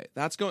 okay.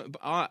 That's going.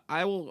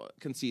 I will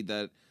concede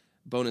that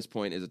bonus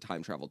point is a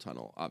time travel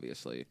tunnel.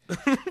 Obviously,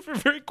 For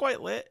very quite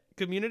lit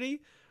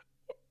community,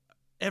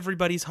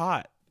 everybody's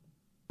hot.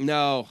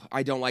 No,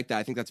 I don't like that.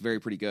 I think that's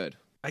pretty good.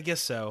 I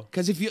guess so.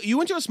 Because if you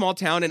went to a small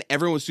town and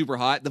everyone was super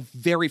hot, the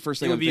very first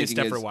thing It would I'm be in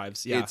thinking Stepford is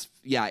Wives.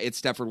 Yeah, it's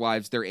Stepford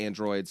Wives. They're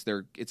androids.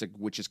 It's a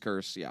witch's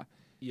curse. Yeah,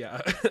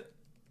 Yeah.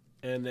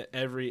 and then,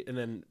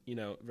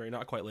 very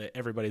not quite lit,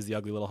 everybody's the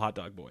ugly little hot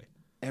dog boy.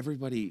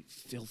 Everybody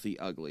filthy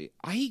ugly.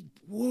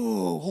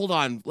 Whoa, hold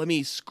on. Let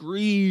me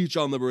screech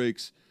on the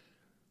brakes.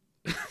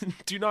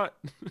 Do not.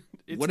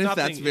 What if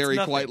that's very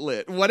quite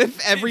lit? What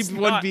if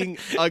everyone being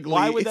ugly?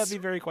 Why would that be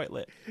very quite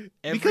lit?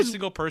 Every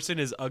single person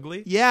is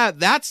ugly? Yeah,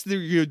 that's the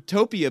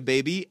utopia,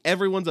 baby.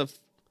 Everyone's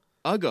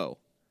uggo.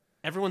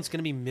 Everyone's going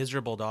to be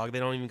miserable, dog. They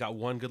don't even got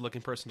one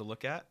good-looking person to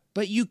look at.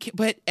 But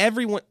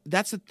everyone,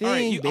 that's the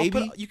thing,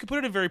 baby. You could put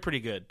it in very pretty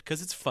good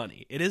because it's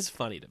funny. It is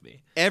funny to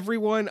me.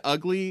 Everyone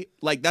ugly,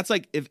 that's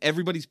like if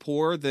everybody's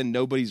poor, then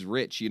nobody's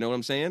rich. You know what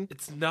I'm saying?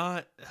 It's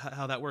not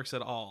how that works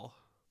at all.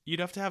 You'd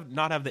have to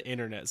not have the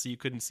internet, so you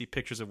couldn't see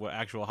pictures of what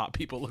actual hot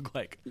people look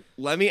like.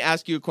 Let me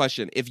ask you a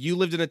question. If you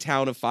lived in a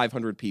town of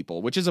 500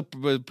 people, which is a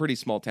pretty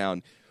small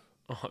town,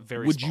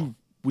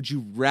 would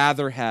you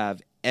rather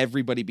have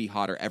everybody be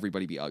hot or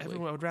everybody be ugly?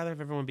 I would rather have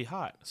everyone be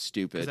hot.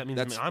 Stupid. Because that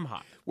means I'm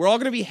hot. We're all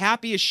gonna be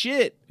happy as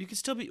shit. You could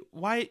still be.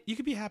 Why? You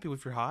could be happy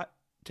if you're hot.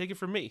 Take it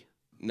from me.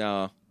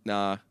 Nah.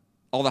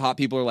 All the hot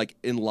people are like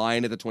in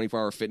line at the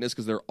 24-hour fitness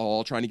because they're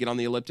all trying to get on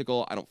the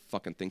elliptical. I don't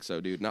fucking think so,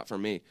 dude. Not for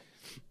me.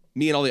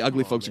 Me and all the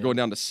ugly folks are going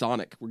down to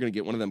Sonic. We're going to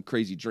get one of them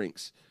crazy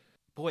drinks.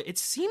 Boy, it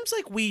seems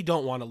like we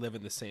don't want to live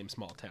in the same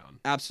small town.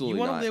 Absolutely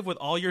not. You want to live with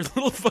all your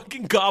little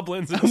fucking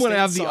goblins. I want to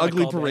have the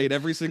ugly parade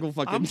every single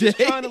fucking day. I'm just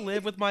trying to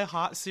live with my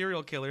hot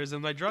serial killers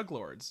and my drug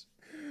lords.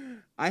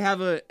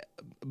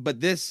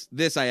 But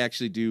this I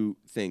actually do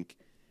think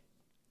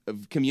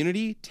of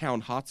Community,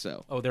 Town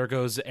Hotso. Oh, there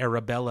goes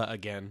Arabella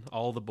again.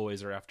 All the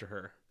boys are after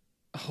her.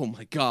 Oh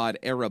my God,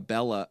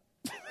 Arabella.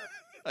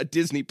 A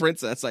Disney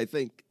princess, I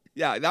think.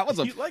 Yeah, that was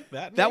you like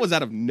that name? That was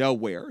out of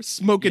nowhere.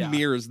 Smoke and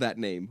Mirrors, that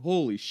name.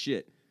 Holy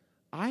shit.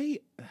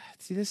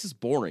 See, this is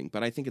boring,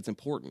 but I think it's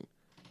important.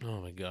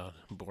 Oh my God,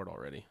 I'm bored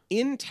already.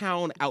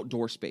 In-town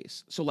outdoor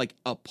space. So like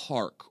a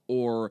park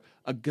or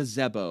a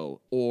gazebo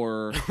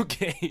or...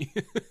 Okay.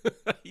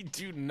 I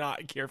do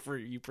not care for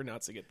you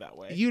pronouncing it that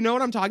way. You know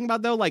what I'm talking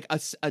about, though? Like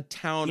a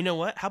town... You know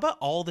what? How about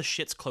all the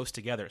shit's close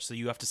together, so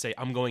you have to say,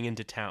 I'm going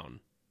into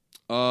town.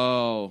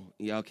 Oh,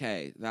 yeah,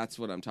 okay. That's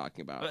what I'm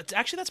talking about.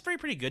 Actually, that's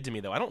pretty good to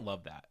me, though. I don't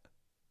love that.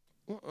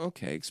 Well,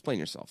 okay, explain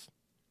yourself.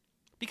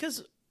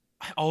 Because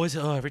I always,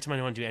 every time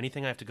I want to do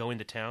anything, I have to go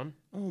into town.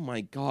 Oh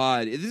my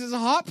God, this is a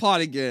hot pot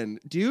again,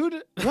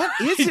 dude. What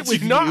is it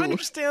with you? I do not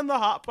understand the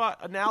hot pot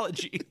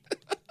analogy.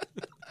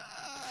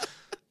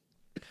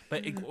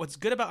 But what's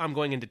good about I'm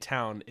going into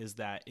town is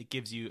that it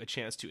gives you a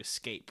chance to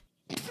escape.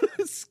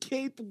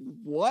 Escape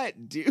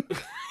what, dude?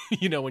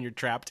 You know, when you're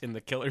trapped in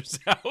the killer's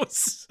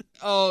house.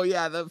 Oh,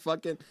 yeah, the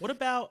fucking... What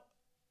about...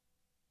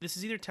 This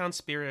is either Town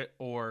Spirit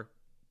or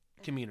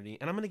Community,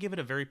 and I'm going to give it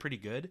a very pretty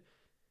good.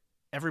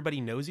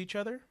 Everybody knows each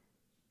other.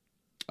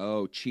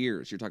 Oh,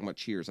 Cheers. You're talking about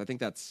Cheers. I think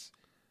that's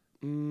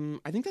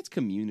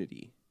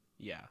Community.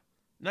 Yeah.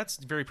 That's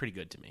very pretty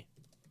good to me.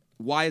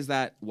 Why is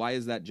that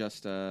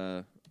just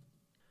very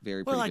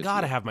pretty Well, I good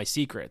got to have my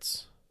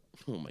secrets.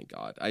 Oh my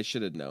God, I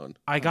should have known.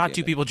 I got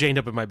two people chained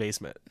up in my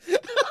basement. Here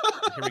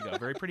we go.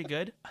 Very pretty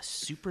good. A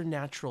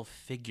supernatural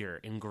figure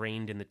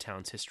ingrained in the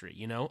town's history.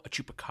 You know, a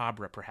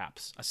chupacabra,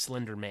 perhaps. A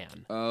slender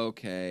man.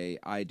 Okay,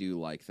 I do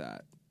like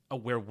that. A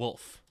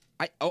werewolf.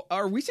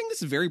 Are we saying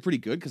this is very pretty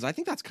good? Because I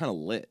think that's kind of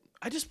lit.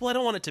 I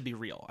don't want it to be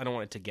real. I don't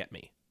want it to get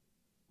me.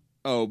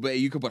 Oh, but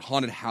you could put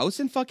haunted house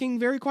in fucking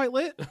very quite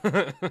lit?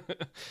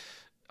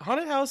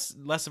 Haunted house,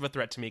 less of a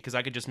threat to me because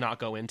I could just not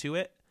go into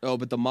it. Oh,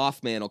 but the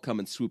Mothman will come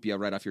and swoop you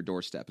right off your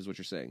doorstep, is what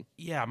you're saying.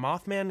 Yeah,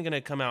 Mothman going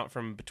to come out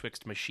from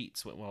betwixt my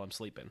sheets while I'm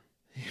sleeping.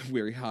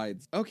 Where he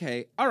hides.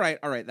 Okay, all right.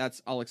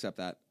 I'll accept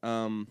that.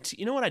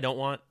 You know what I don't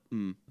want?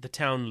 The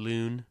town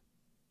loon.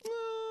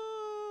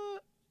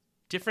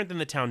 Different than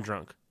the town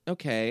drunk.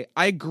 Okay,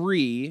 I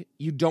agree.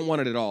 You don't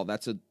want it at all.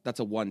 That's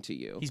a one to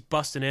you. He's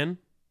busting in.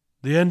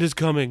 The end is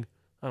coming.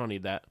 I don't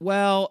need that.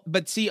 Well,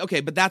 but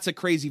that's a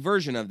crazy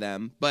version of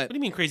them. But what do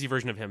you mean crazy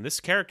version of him? This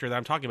character that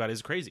I'm talking about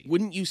is crazy.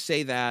 Wouldn't you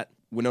say that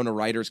Winona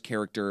Ryder's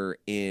character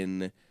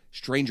in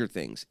Stranger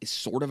Things is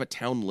sort of a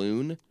town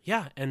loon?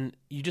 Yeah, and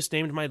you just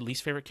named my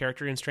least favorite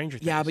character in Stranger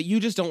Things. Yeah, but you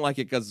just don't like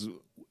it because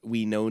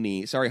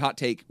sorry, hot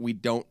take,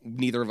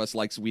 neither of us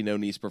likes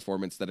Winone's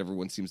performance that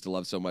everyone seems to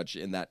love so much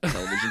in that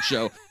television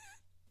show.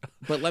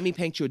 But let me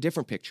paint you a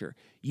different picture.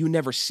 You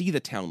never see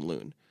the town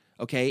loon.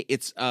 Okay,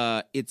 it's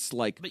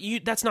like... But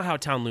that's not how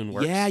Town Loon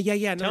works.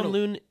 Yeah. Town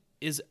Loon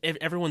is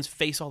everyone's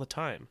face all the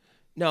time.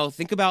 No,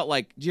 think about,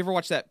 like... Do you ever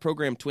watch that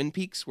program Twin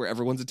Peaks, where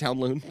everyone's a town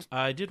loon?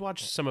 I did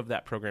watch some of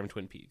that program,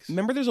 Twin Peaks.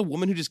 Remember there's a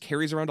woman who just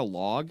carries around a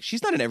log?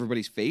 She's not in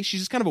everybody's face.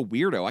 She's just kind of a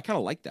weirdo. I kind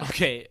of like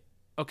that.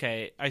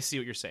 Okay, I see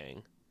what you're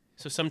saying.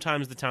 So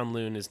sometimes the town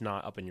loon is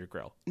not up in your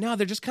grill. No,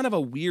 they're just kind of a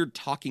weird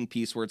talking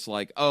piece where it's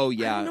like, oh,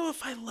 yeah. I don't know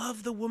if I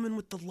love the woman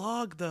with the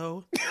log,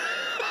 though.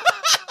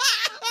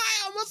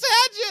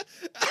 Had you.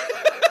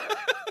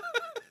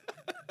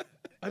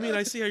 I mean,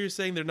 I see how you're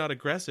saying they're not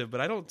aggressive,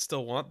 but I don't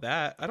still want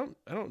that. I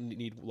don't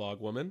need log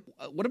woman.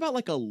 What about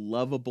like a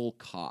lovable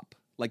cop,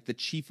 like the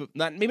chief of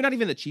maybe not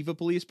even the chief of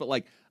police, but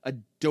like a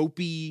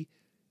dopey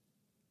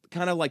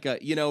kind of like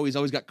he's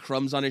always got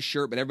crumbs on his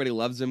shirt, but everybody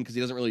loves him because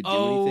he doesn't really do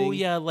Oh, anything.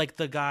 yeah, like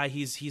the guy,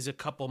 he's a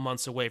couple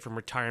months away from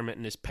retirement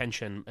and his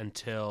pension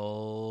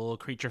until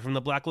Creature from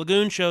the Black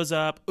Lagoon shows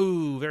up.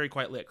 Ooh, very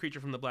quite lit. Creature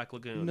from the Black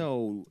Lagoon.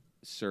 No,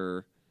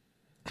 sir.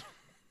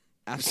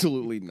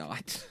 Absolutely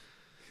not.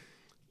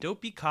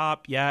 Dopey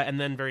cop, yeah, and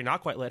then very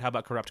not quite lit. How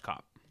about corrupt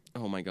cop?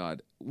 Oh my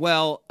god.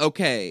 Well,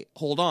 okay,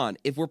 hold on.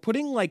 If we're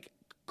putting like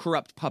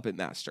corrupt puppet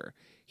master,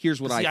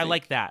 here's what I think. I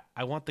like that.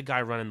 I want the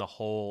guy running the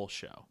whole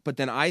show. But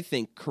then I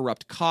think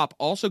corrupt cop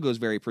also goes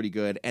pretty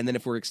good. And then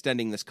if we're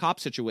extending this cop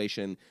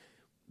situation,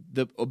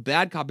 a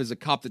bad cop is a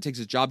cop that takes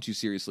his job too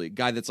seriously. A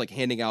guy that's like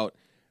handing out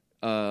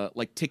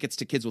like tickets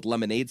to kids with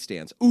lemonade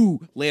stands. Ooh,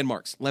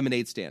 landmarks,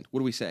 lemonade stand. What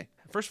do we say?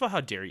 First of all,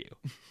 how dare you?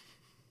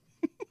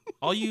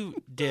 All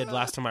you did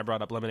last time I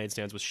brought up lemonade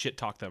stands was shit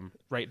talk them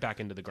right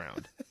back into the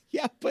ground.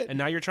 Yeah, but And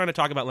now you're trying to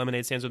talk about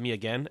lemonade stands with me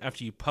again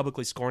after you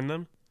publicly scorn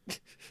them?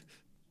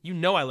 You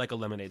know I like a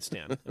lemonade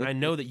stand, and I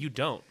know that you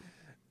don't.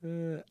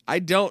 I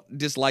don't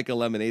dislike a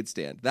lemonade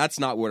stand. That's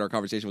not what our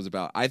conversation was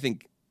about. I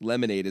think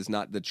lemonade is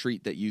not the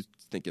treat that you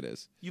think it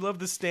is. You love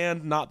the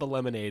stand, not the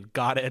lemonade.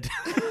 Got it.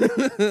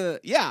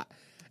 Yeah.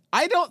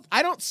 I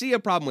don't see a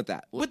problem with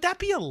that. Would that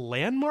be a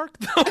landmark,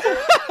 though?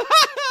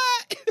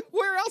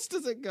 Where else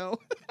does it go?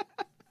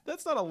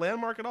 That's not a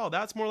landmark at all.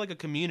 That's more like a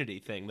community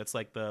thing. That's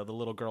like the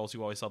little girls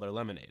who always sell their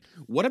lemonade.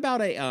 What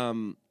about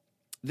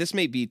this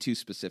may be too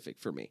specific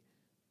for me,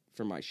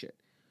 for my shit.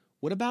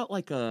 What about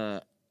like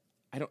I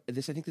think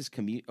this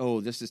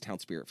this is Town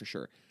Spirit for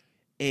sure.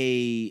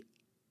 In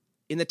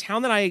the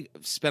town that I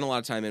spent a lot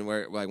of time in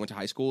where I went to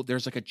high school,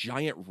 there's like a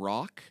giant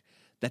rock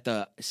that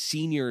the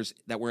seniors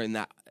that were in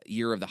that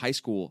year of the high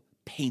school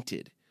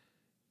painted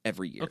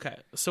every year. Okay,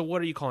 so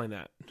what are you calling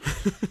that?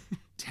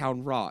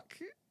 Town Rock.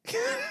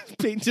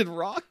 Painted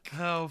rock?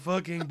 How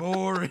fucking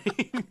boring.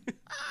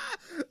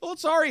 Oh,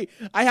 sorry.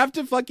 I have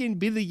to fucking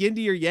be the yin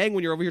to your yang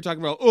when you're over here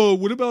talking about, oh,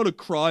 what about a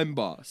crime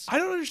boss? I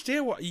don't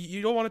understand why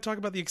you don't want to talk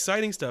about the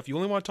exciting stuff. You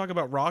only want to talk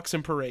about rocks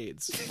and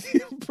parades.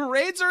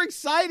 Parades are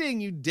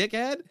exciting, you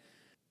dickhead.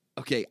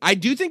 Okay, I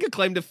do think a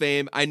claim to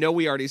fame, I know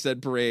we already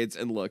said parades,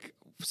 and look,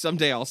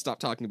 someday I'll stop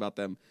talking about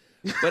them,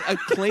 but a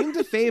claim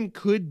to fame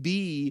could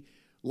be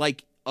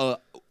like a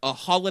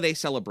holiday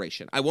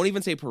celebration. I won't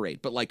even say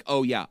parade, but like,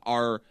 oh yeah,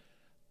 our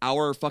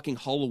fucking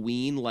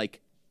Halloween,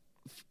 like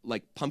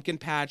pumpkin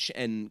patch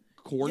and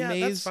corn maze.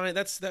 Yeah, that's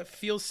fine. That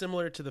feels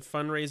similar to the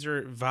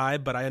fundraiser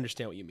vibe, but I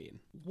understand what you mean.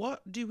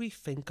 What do we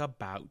think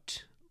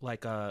about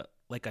like a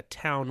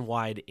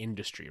town-wide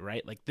industry,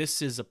 right? Like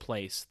this is a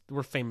place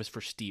we're famous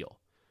for steel.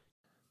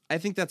 I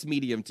think that's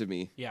medium to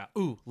me. Yeah.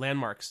 Ooh,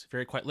 landmarks,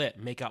 very quite lit.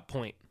 Make out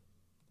point.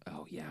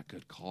 Oh yeah,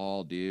 good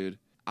call, dude.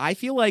 I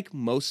feel like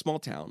most small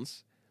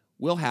towns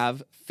will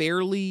have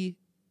fairly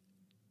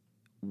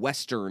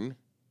Western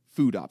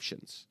food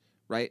options,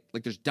 right?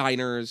 Like there's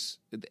diners.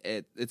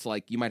 It's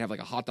like you might have like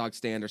a hot dog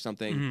stand or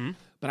something. Mm-hmm.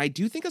 But I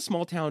do think a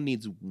small town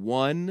needs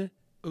one.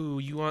 Ooh,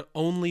 you want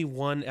only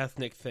one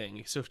ethnic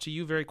thing. So to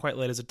you, very quite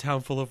lit is a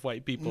town full of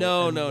white people.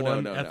 No,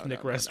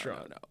 ethnic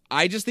restaurant. No.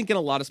 I just think in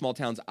a lot of small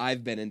towns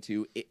I've been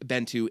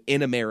to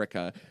in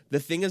America, the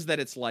thing is that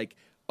it's like,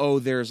 oh,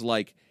 there's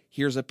like,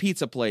 here's a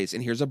pizza place,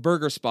 and here's a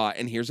burger spot,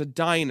 and here's a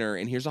diner,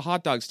 and here's a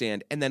hot dog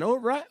stand, and then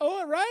right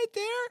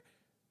there,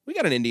 we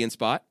got an Indian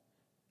spot.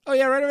 Oh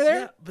yeah, right over there.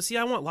 Yeah, but see,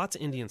 I want lots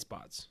of Indian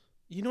spots.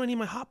 You know, I need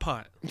my hot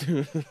pot.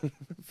 Fucking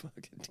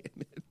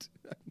damn it!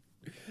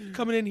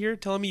 Coming in here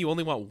telling me you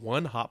only want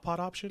one hot pot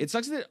option. It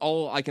sucks that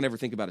all I can ever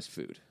think about is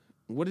food.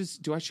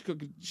 Should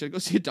I go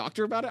see a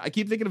doctor about it? I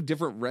keep thinking of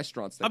different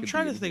restaurants. I'm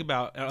trying to think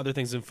about other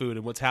things in food,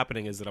 and what's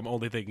happening is that I'm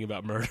only thinking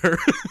about murder.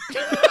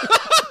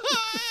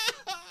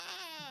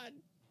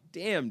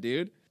 Damn,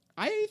 dude.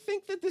 I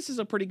think that this is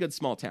a pretty good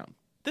small town.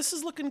 This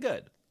is looking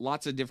good.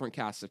 Lots of different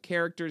casts of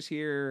characters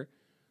here.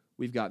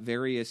 We've got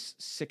various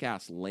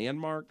sick-ass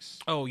landmarks.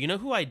 Oh, you know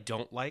who I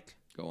don't like?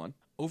 Go on.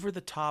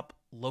 Over-the-top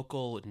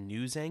local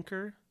news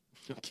anchor.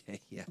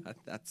 Okay, yeah,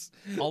 that's...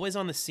 Always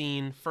on the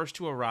scene, first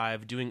to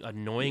arrive, doing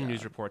annoying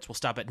news reports, will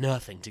stop at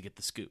nothing to get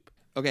the scoop.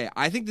 Okay,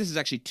 I think this is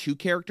actually two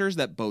characters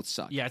that both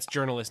suck. Yeah, it's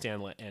journalist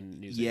and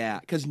news anchor. Yeah,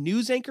 because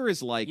news anchor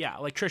is like... Yeah,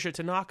 like Trisha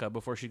Tanaka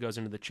before she goes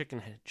into the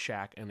chicken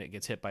shack and it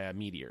gets hit by a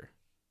meteor.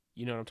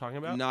 You know what I'm talking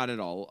about? Not at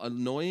all.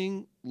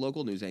 Annoying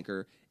local news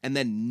anchor, and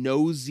then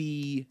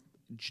nosy,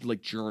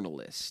 like,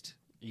 journalist.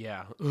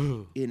 Yeah.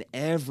 Ugh. In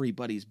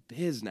everybody's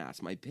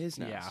business. My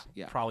business.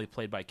 Yeah. Probably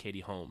played by Katie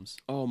Holmes.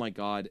 Oh my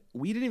God.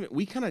 We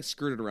kind of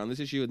skirted around this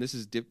issue, and this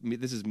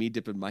is me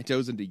dipping my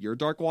toes into your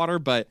dark water,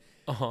 but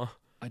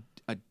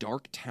a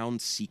dark town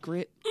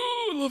secret. Ooh,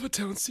 I love a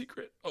town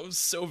secret. Oh,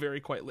 so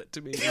very quite lit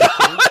to me. No.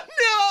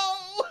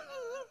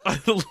 I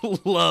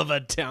love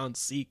a town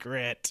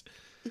secret.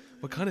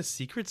 What kind of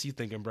secrets you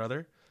thinking,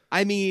 brother?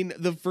 I mean,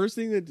 the first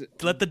thing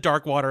that... Let the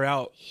dark water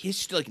out.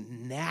 History, like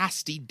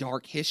nasty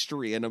dark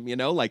history in them, you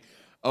know? Like,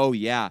 oh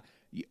yeah,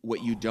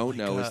 what you don't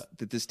know is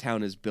that this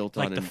town is built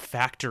like on... Like the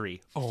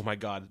factory. Oh my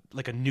God.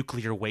 Like a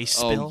nuclear waste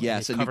spill. Oh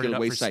yes, a nuclear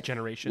waste site.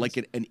 Generations. Like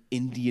an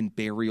Indian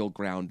burial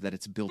ground that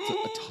it's built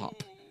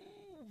atop.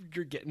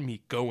 You're getting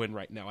me going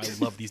right now. I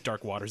love these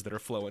dark waters that are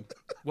flowing.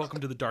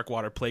 Welcome to the Dark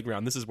Water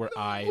Playground. This is where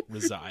I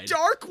reside.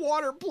 Dark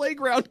Water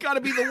Playground got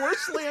to be the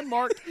worst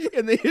landmark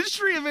in the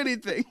history of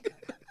anything.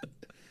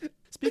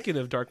 Speaking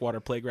of Dark Water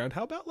Playground,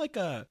 how about like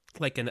an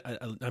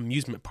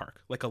amusement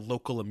park, like a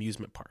local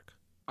amusement park?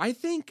 I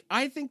think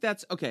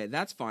that's okay.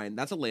 That's fine.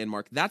 That's a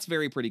landmark. That's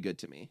very pretty good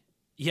to me.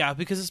 Yeah,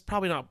 because it's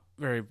probably not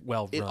very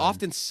well run. It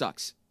often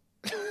sucks.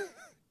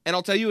 And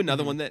I'll tell you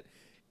another one that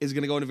is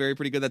going to go into very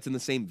pretty good. That's in the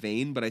same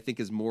vein, but I think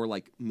is more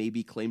like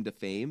maybe claim to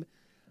fame.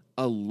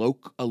 A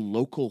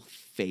local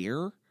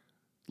fair,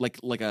 like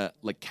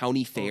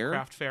county fair,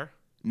 craft fair.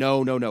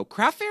 No.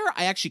 Craft fair,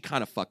 I actually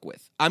kind of fuck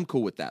with. I'm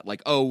cool with that.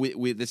 Like, oh,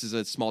 we this is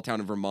a small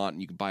town in Vermont,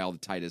 and you can buy all the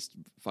tightest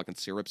fucking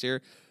syrups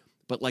here.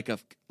 But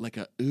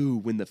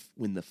when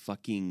the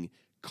fucking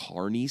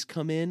carnies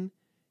come in,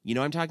 you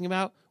know what I'm talking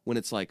about? When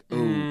it's like,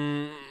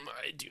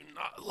 I do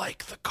not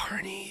like the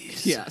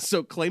carnies. Yeah.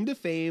 So claim to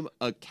fame,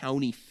 a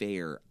county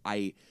fair.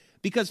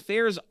 Because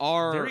fairs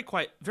are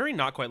very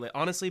not quite lit.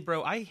 Honestly,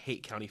 bro, I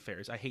hate county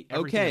fairs. I hate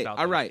everything about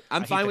them. All right.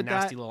 I'm fine with that. I hate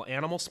the nasty little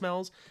animal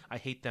smells. I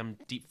hate them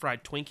deep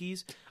fried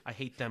Twinkies. I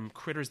hate them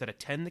critters that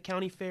attend the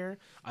county fair.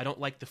 I don't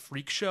like the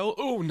freak show.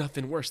 Oh,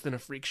 nothing worse than a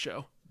freak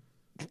show.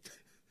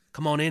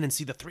 Come on in and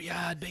see the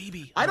three-eyed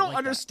baby. I don't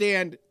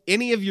understand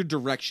any of your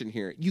direction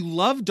here. You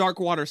love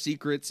Dark Water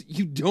Secrets.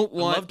 You don't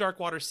want... I love Dark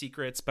Water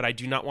Secrets, but I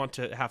do not want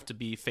to have to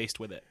be faced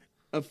with it.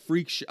 A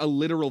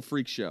literal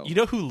freak show. You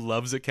know who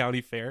loves a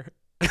county fair?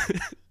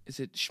 Is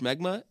it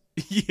Schmegma?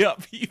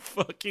 Yep, he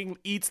fucking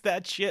eats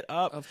that shit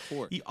up. Of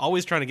course. He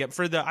always trying to get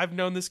I've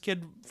known this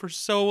kid for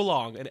so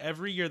long, and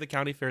every year the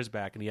county fair is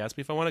back, and he asks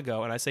me if I want to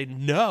go, and I say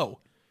no.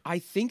 I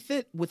think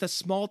that with a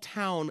small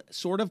town,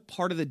 sort of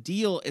part of the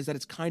deal is that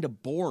it's kind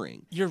of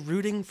boring. You're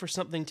rooting for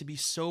something to be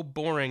so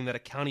boring that a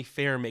county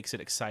fair makes it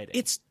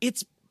exciting.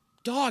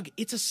 Dog,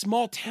 it's a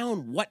small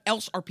town. What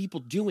else are people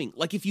doing?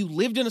 Like, if you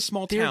lived in a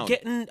small town... They're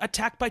getting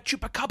attacked by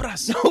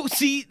chupacabras. No,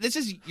 see,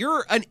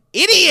 you're an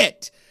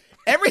idiot!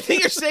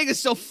 Everything you're saying is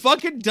so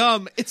fucking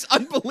dumb. It's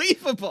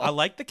unbelievable. I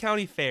like the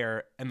county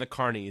fair and the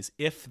carnies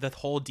if the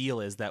whole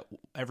deal is that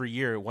every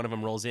year one of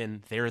them rolls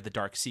in, they're the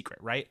dark secret,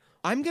 right?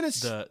 I'm gonna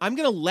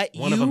let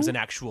you... One of them's an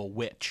actual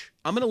witch.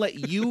 I'm gonna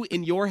let you,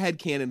 in your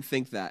headcanon,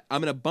 think that. I'm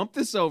gonna bump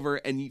this over,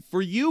 and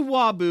for you,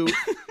 Wabu,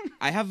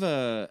 I have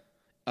a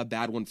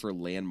bad one for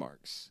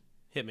landmarks.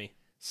 Hit me.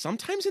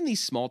 Sometimes in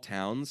these small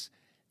towns,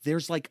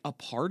 there's like a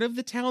part of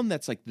the town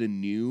that's like the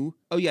new...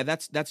 Oh yeah,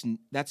 that's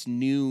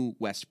new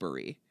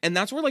Westbury. And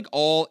that's where like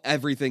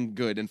everything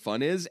good and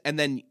fun is. And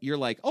then you're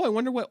like, oh, I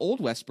wonder what old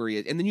Westbury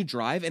is. And then you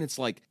drive and it's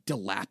like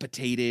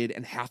dilapidated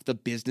and half the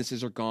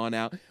businesses are gone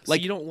out. Like,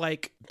 so you don't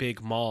like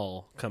big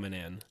mall coming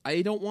in.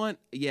 I don't want...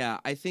 Yeah,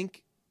 I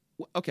think...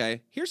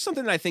 Okay, here's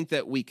something that I think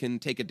that we can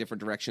take a different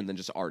direction than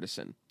just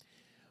artisan.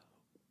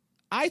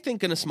 I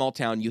think in a small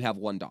town you have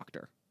one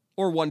doctor.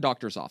 Or one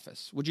doctor's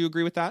office. Would you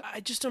agree with that? I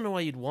just don't know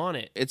why you'd want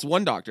it. It's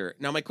one doctor.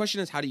 Now, my question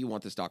is, how do you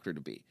want this doctor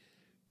to be?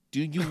 Do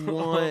you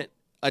want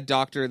a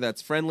doctor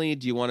that's friendly?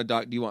 Do you want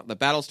Do you want the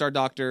Battlestar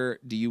doctor?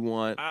 Do you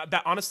want...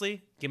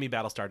 honestly, give me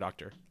Battlestar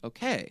doctor.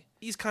 Okay.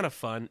 He's kind of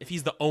fun. If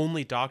he's the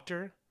only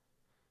doctor,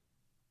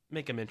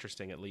 make him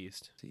interesting at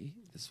least. See?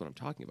 This is what I'm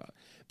talking about.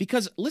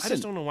 Because, listen... I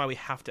just don't know why we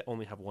have to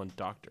only have one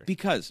doctor.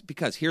 Because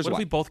here's why. What if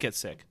we both get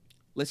sick?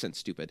 Listen,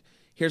 stupid.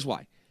 Here's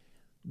why.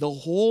 The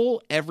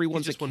whole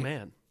everyone's... He's just one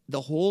man.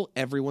 The whole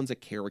everyone's a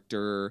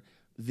character,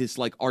 this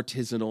like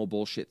artisanal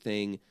bullshit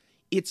thing.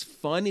 It's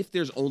fun if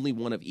there's only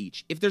one of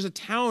each. If there's a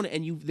town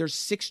and there's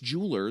 6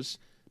 jewelers,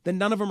 then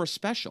none of them are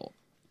special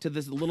to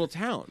this little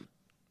town.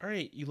 All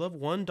right, you love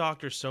one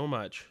doctor so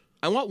much.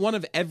 I want one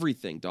of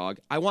everything, dog.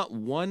 I want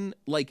one,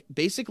 like,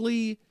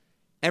 basically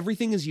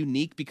everything is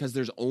unique because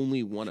there's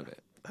only one of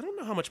it. I don't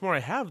know how much more I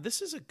have. This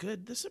is a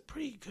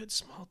pretty good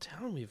small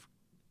town we've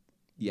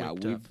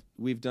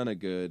done a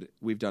good,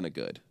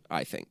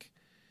 I think.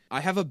 I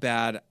have a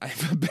bad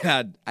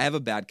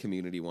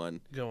community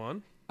one. Go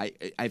on. I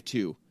have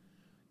 2.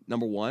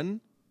 Number 1,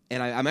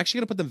 and I'm actually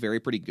going to put them very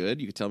pretty good.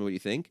 You can tell me what you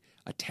think.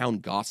 A town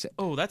gossip.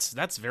 Oh, that's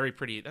very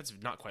pretty. That's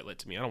not quite lit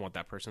to me. I don't want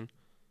that person.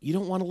 You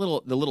don't want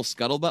the little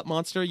scuttlebutt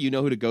monster? You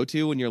know who to go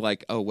to when you're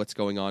like, oh, what's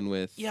going on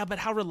with... Yeah, but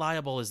how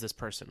reliable is this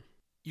person?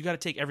 You got to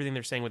take everything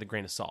they're saying with a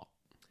grain of salt.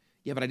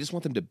 Yeah, but I just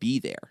want them to be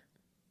there.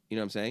 You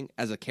know what I'm saying?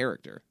 As a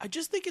character. I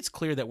just think it's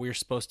clear that we're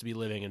supposed to be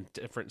living in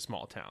different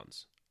small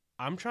towns.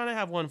 I'm trying to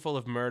have one full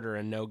of murder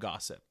and no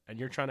gossip, and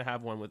you're trying to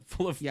have one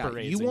full of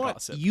parades and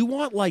gossip. You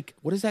want, like,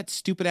 what is that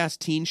stupid-ass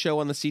teen show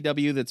on the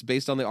CW that's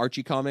based on the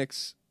Archie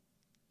comics?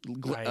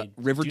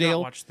 Riverdale? Do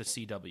not watch the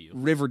CW.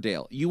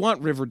 Riverdale. You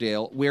want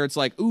Riverdale, where it's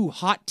like, ooh,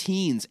 hot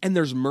teens, and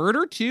there's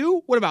murder,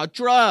 too? What about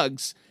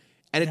drugs?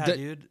 And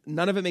dude.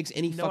 None of it makes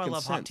any fucking sense. I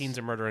love hot teens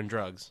and murder and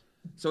drugs.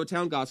 So a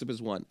town gossip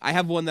is one. I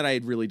have one that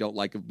I really don't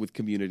like with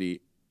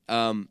Community.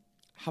 How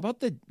about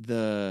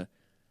the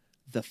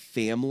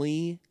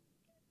family...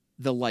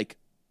 The like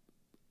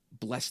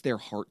bless their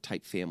heart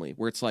type family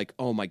where it's like,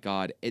 oh my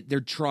God, they're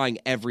trying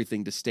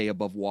everything to stay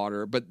above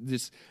water. But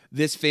this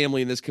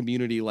family in this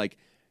community, like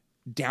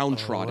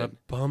downtrodden.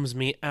 that bums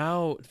me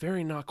out.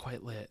 Very not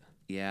quite lit.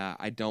 Yeah,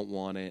 I don't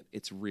want it.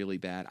 It's really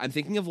bad. I'm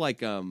thinking of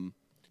like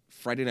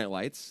Friday Night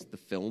Lights, the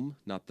film,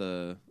 not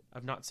the.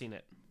 I've not seen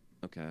it.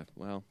 Okay,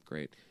 well,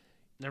 great.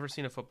 Never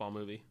seen a football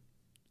movie.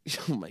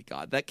 Oh my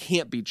God, that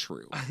can't be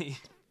true. I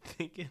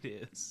think it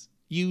is.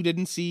 You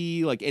didn't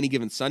see like Any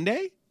Given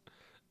Sunday?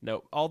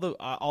 No, all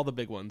the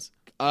big ones.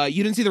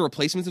 You didn't see The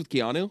Replacements with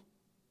Keanu?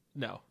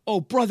 No.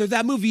 Oh, brother,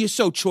 that movie is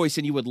so choice,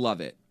 and you would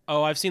love it.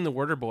 Oh, I've seen The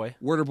Worder Boy.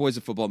 Worder Boy's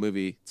a football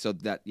movie, so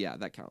that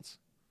counts.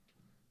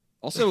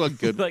 Also a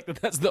good. Like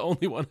that's the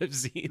only one I've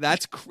seen.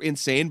 That's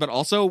insane, but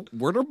also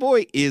Worder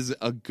Boy is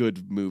a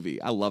good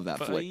movie. I love that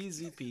flick.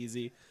 Easy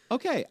peasy.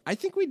 Okay, I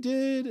think we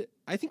did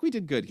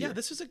good here. Yeah,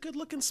 this is a good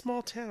looking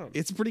small town.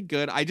 It's pretty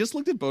good. I just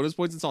looked at bonus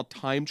points and saw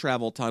Time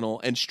Travel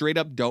Tunnel and straight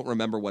up don't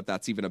remember what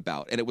that's even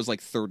about. And it was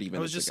like 30 minutes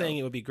I was just ago. saying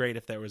it would be great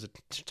if there was a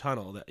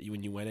tunnel that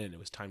when you went in, it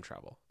was time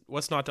travel.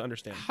 What's not to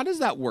understand? How does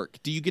that work?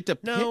 Do you get to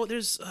No, pick?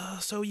 there's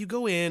so you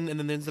go in and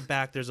then there's the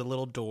back. There's a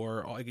little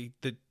door.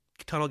 The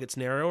tunnel gets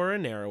narrower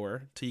and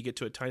narrower till you get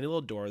to a tiny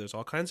little door. There's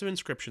all kinds of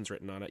inscriptions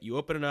written on it. You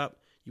open it up.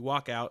 You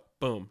walk out.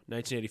 Boom.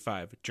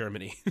 1985,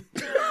 Germany.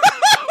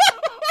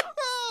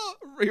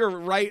 You're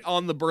right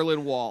on the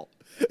Berlin Wall.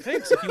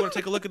 Thanks. If you want to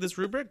take a look at this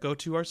rubric, go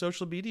to our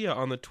social media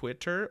on the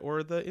Twitter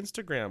or the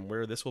Instagram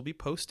where this will be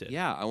posted.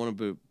 Yeah, I want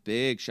to do a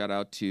big shout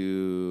out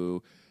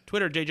to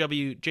Twitter,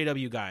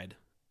 JW Guide.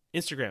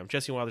 Instagram,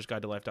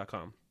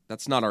 JesseWildersGuide2Life.com.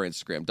 That's not our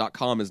Instagram.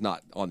 .com is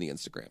not on the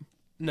Instagram.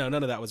 No,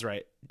 none of that was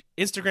right.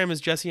 Instagram is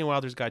Jesse and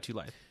Wilder's Guide to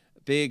Life.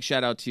 Big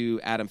shout out to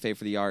Adam Faye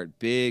for the art.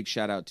 Big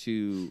shout out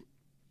to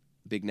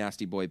Big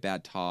Nasty Boy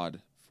Bad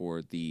Todd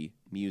for the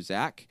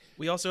music.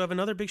 We also have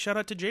another big shout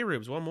out to J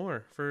Rubes, one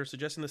more, for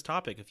suggesting this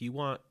topic. If you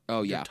want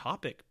your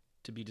topic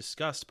to be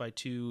discussed by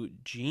two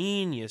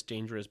genius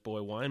dangerous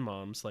boy wine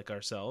moms like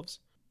ourselves,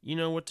 you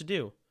know what to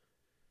do.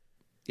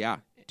 Yeah.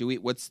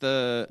 Once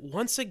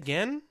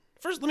again,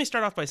 first let me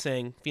start off by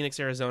saying Phoenix,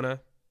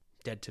 Arizona,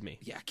 dead to me.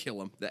 Yeah,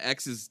 kill him. The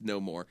X is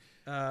no more.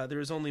 There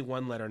is only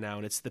one letter now,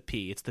 and it's the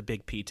P. It's the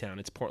big P town.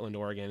 It's Portland,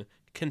 Oregon.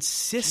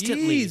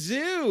 Consistently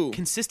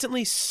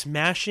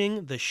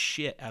smashing the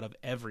shit out of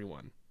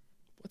everyone.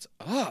 What's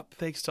up?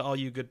 Thanks to all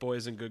you good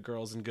boys and good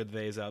girls and good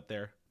theys out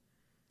there.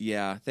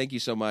 Yeah, thank you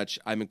so much.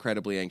 I'm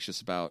incredibly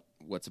anxious about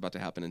what's about to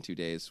happen in 2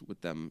 days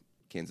with them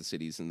Kansas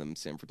Cities and them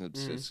San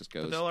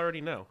Francisco's. But they'll already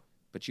know.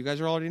 But you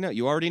guys already know.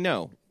 You already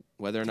know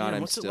whether or not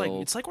I'm still... Like?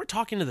 It's like we're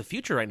talking to the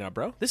future right now,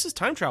 bro. This is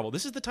time travel.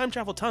 This is the time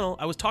travel tunnel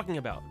I was talking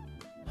about.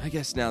 I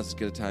guess now's as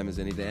good a time as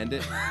any to end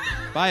it.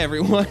 Bye,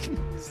 everyone.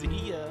 See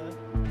ya.